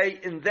to say,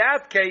 in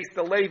that case,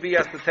 the Levi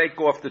has to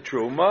take off the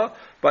Truma.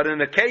 But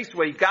in a case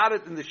where he got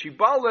it in the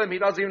Shibalim, he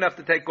doesn't even have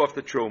to take off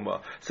the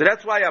Truma. So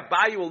that's why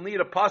Abayi will need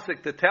a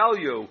pasuk to tell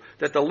you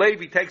that the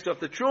Levi takes off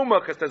the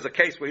Truma, because there's a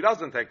case where he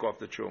doesn't take off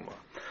the Truma.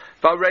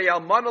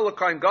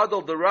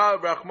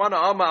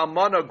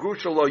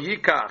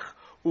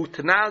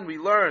 We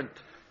learned.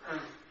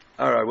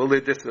 Alright, we'll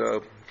leave this,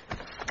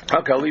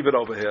 okay, I'll leave it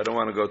over here. I don't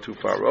want to go too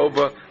far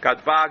over.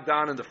 Got bogged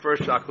down in the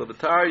first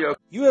Shaklavataria.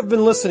 You have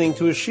been listening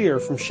to a shiur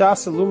from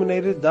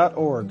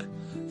shasilluminated.org.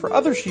 For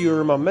other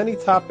shiurim on many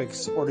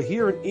topics, or to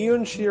hear an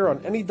Iyun shiur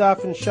on any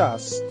daf in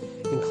Shas,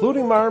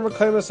 including Mara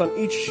Mekaymas on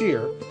each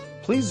shiur,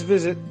 please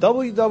visit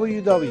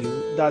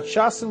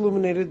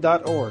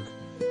www.shasilluminated.org.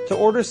 To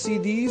order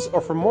CDs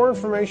or for more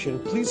information,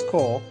 please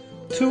call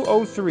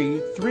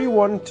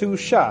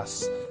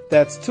 203-312-SHAS.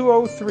 That's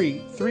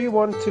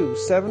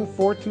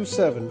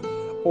 203-312-7427,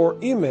 or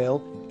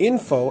email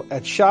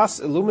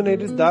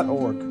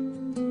info@shasilluminated.org.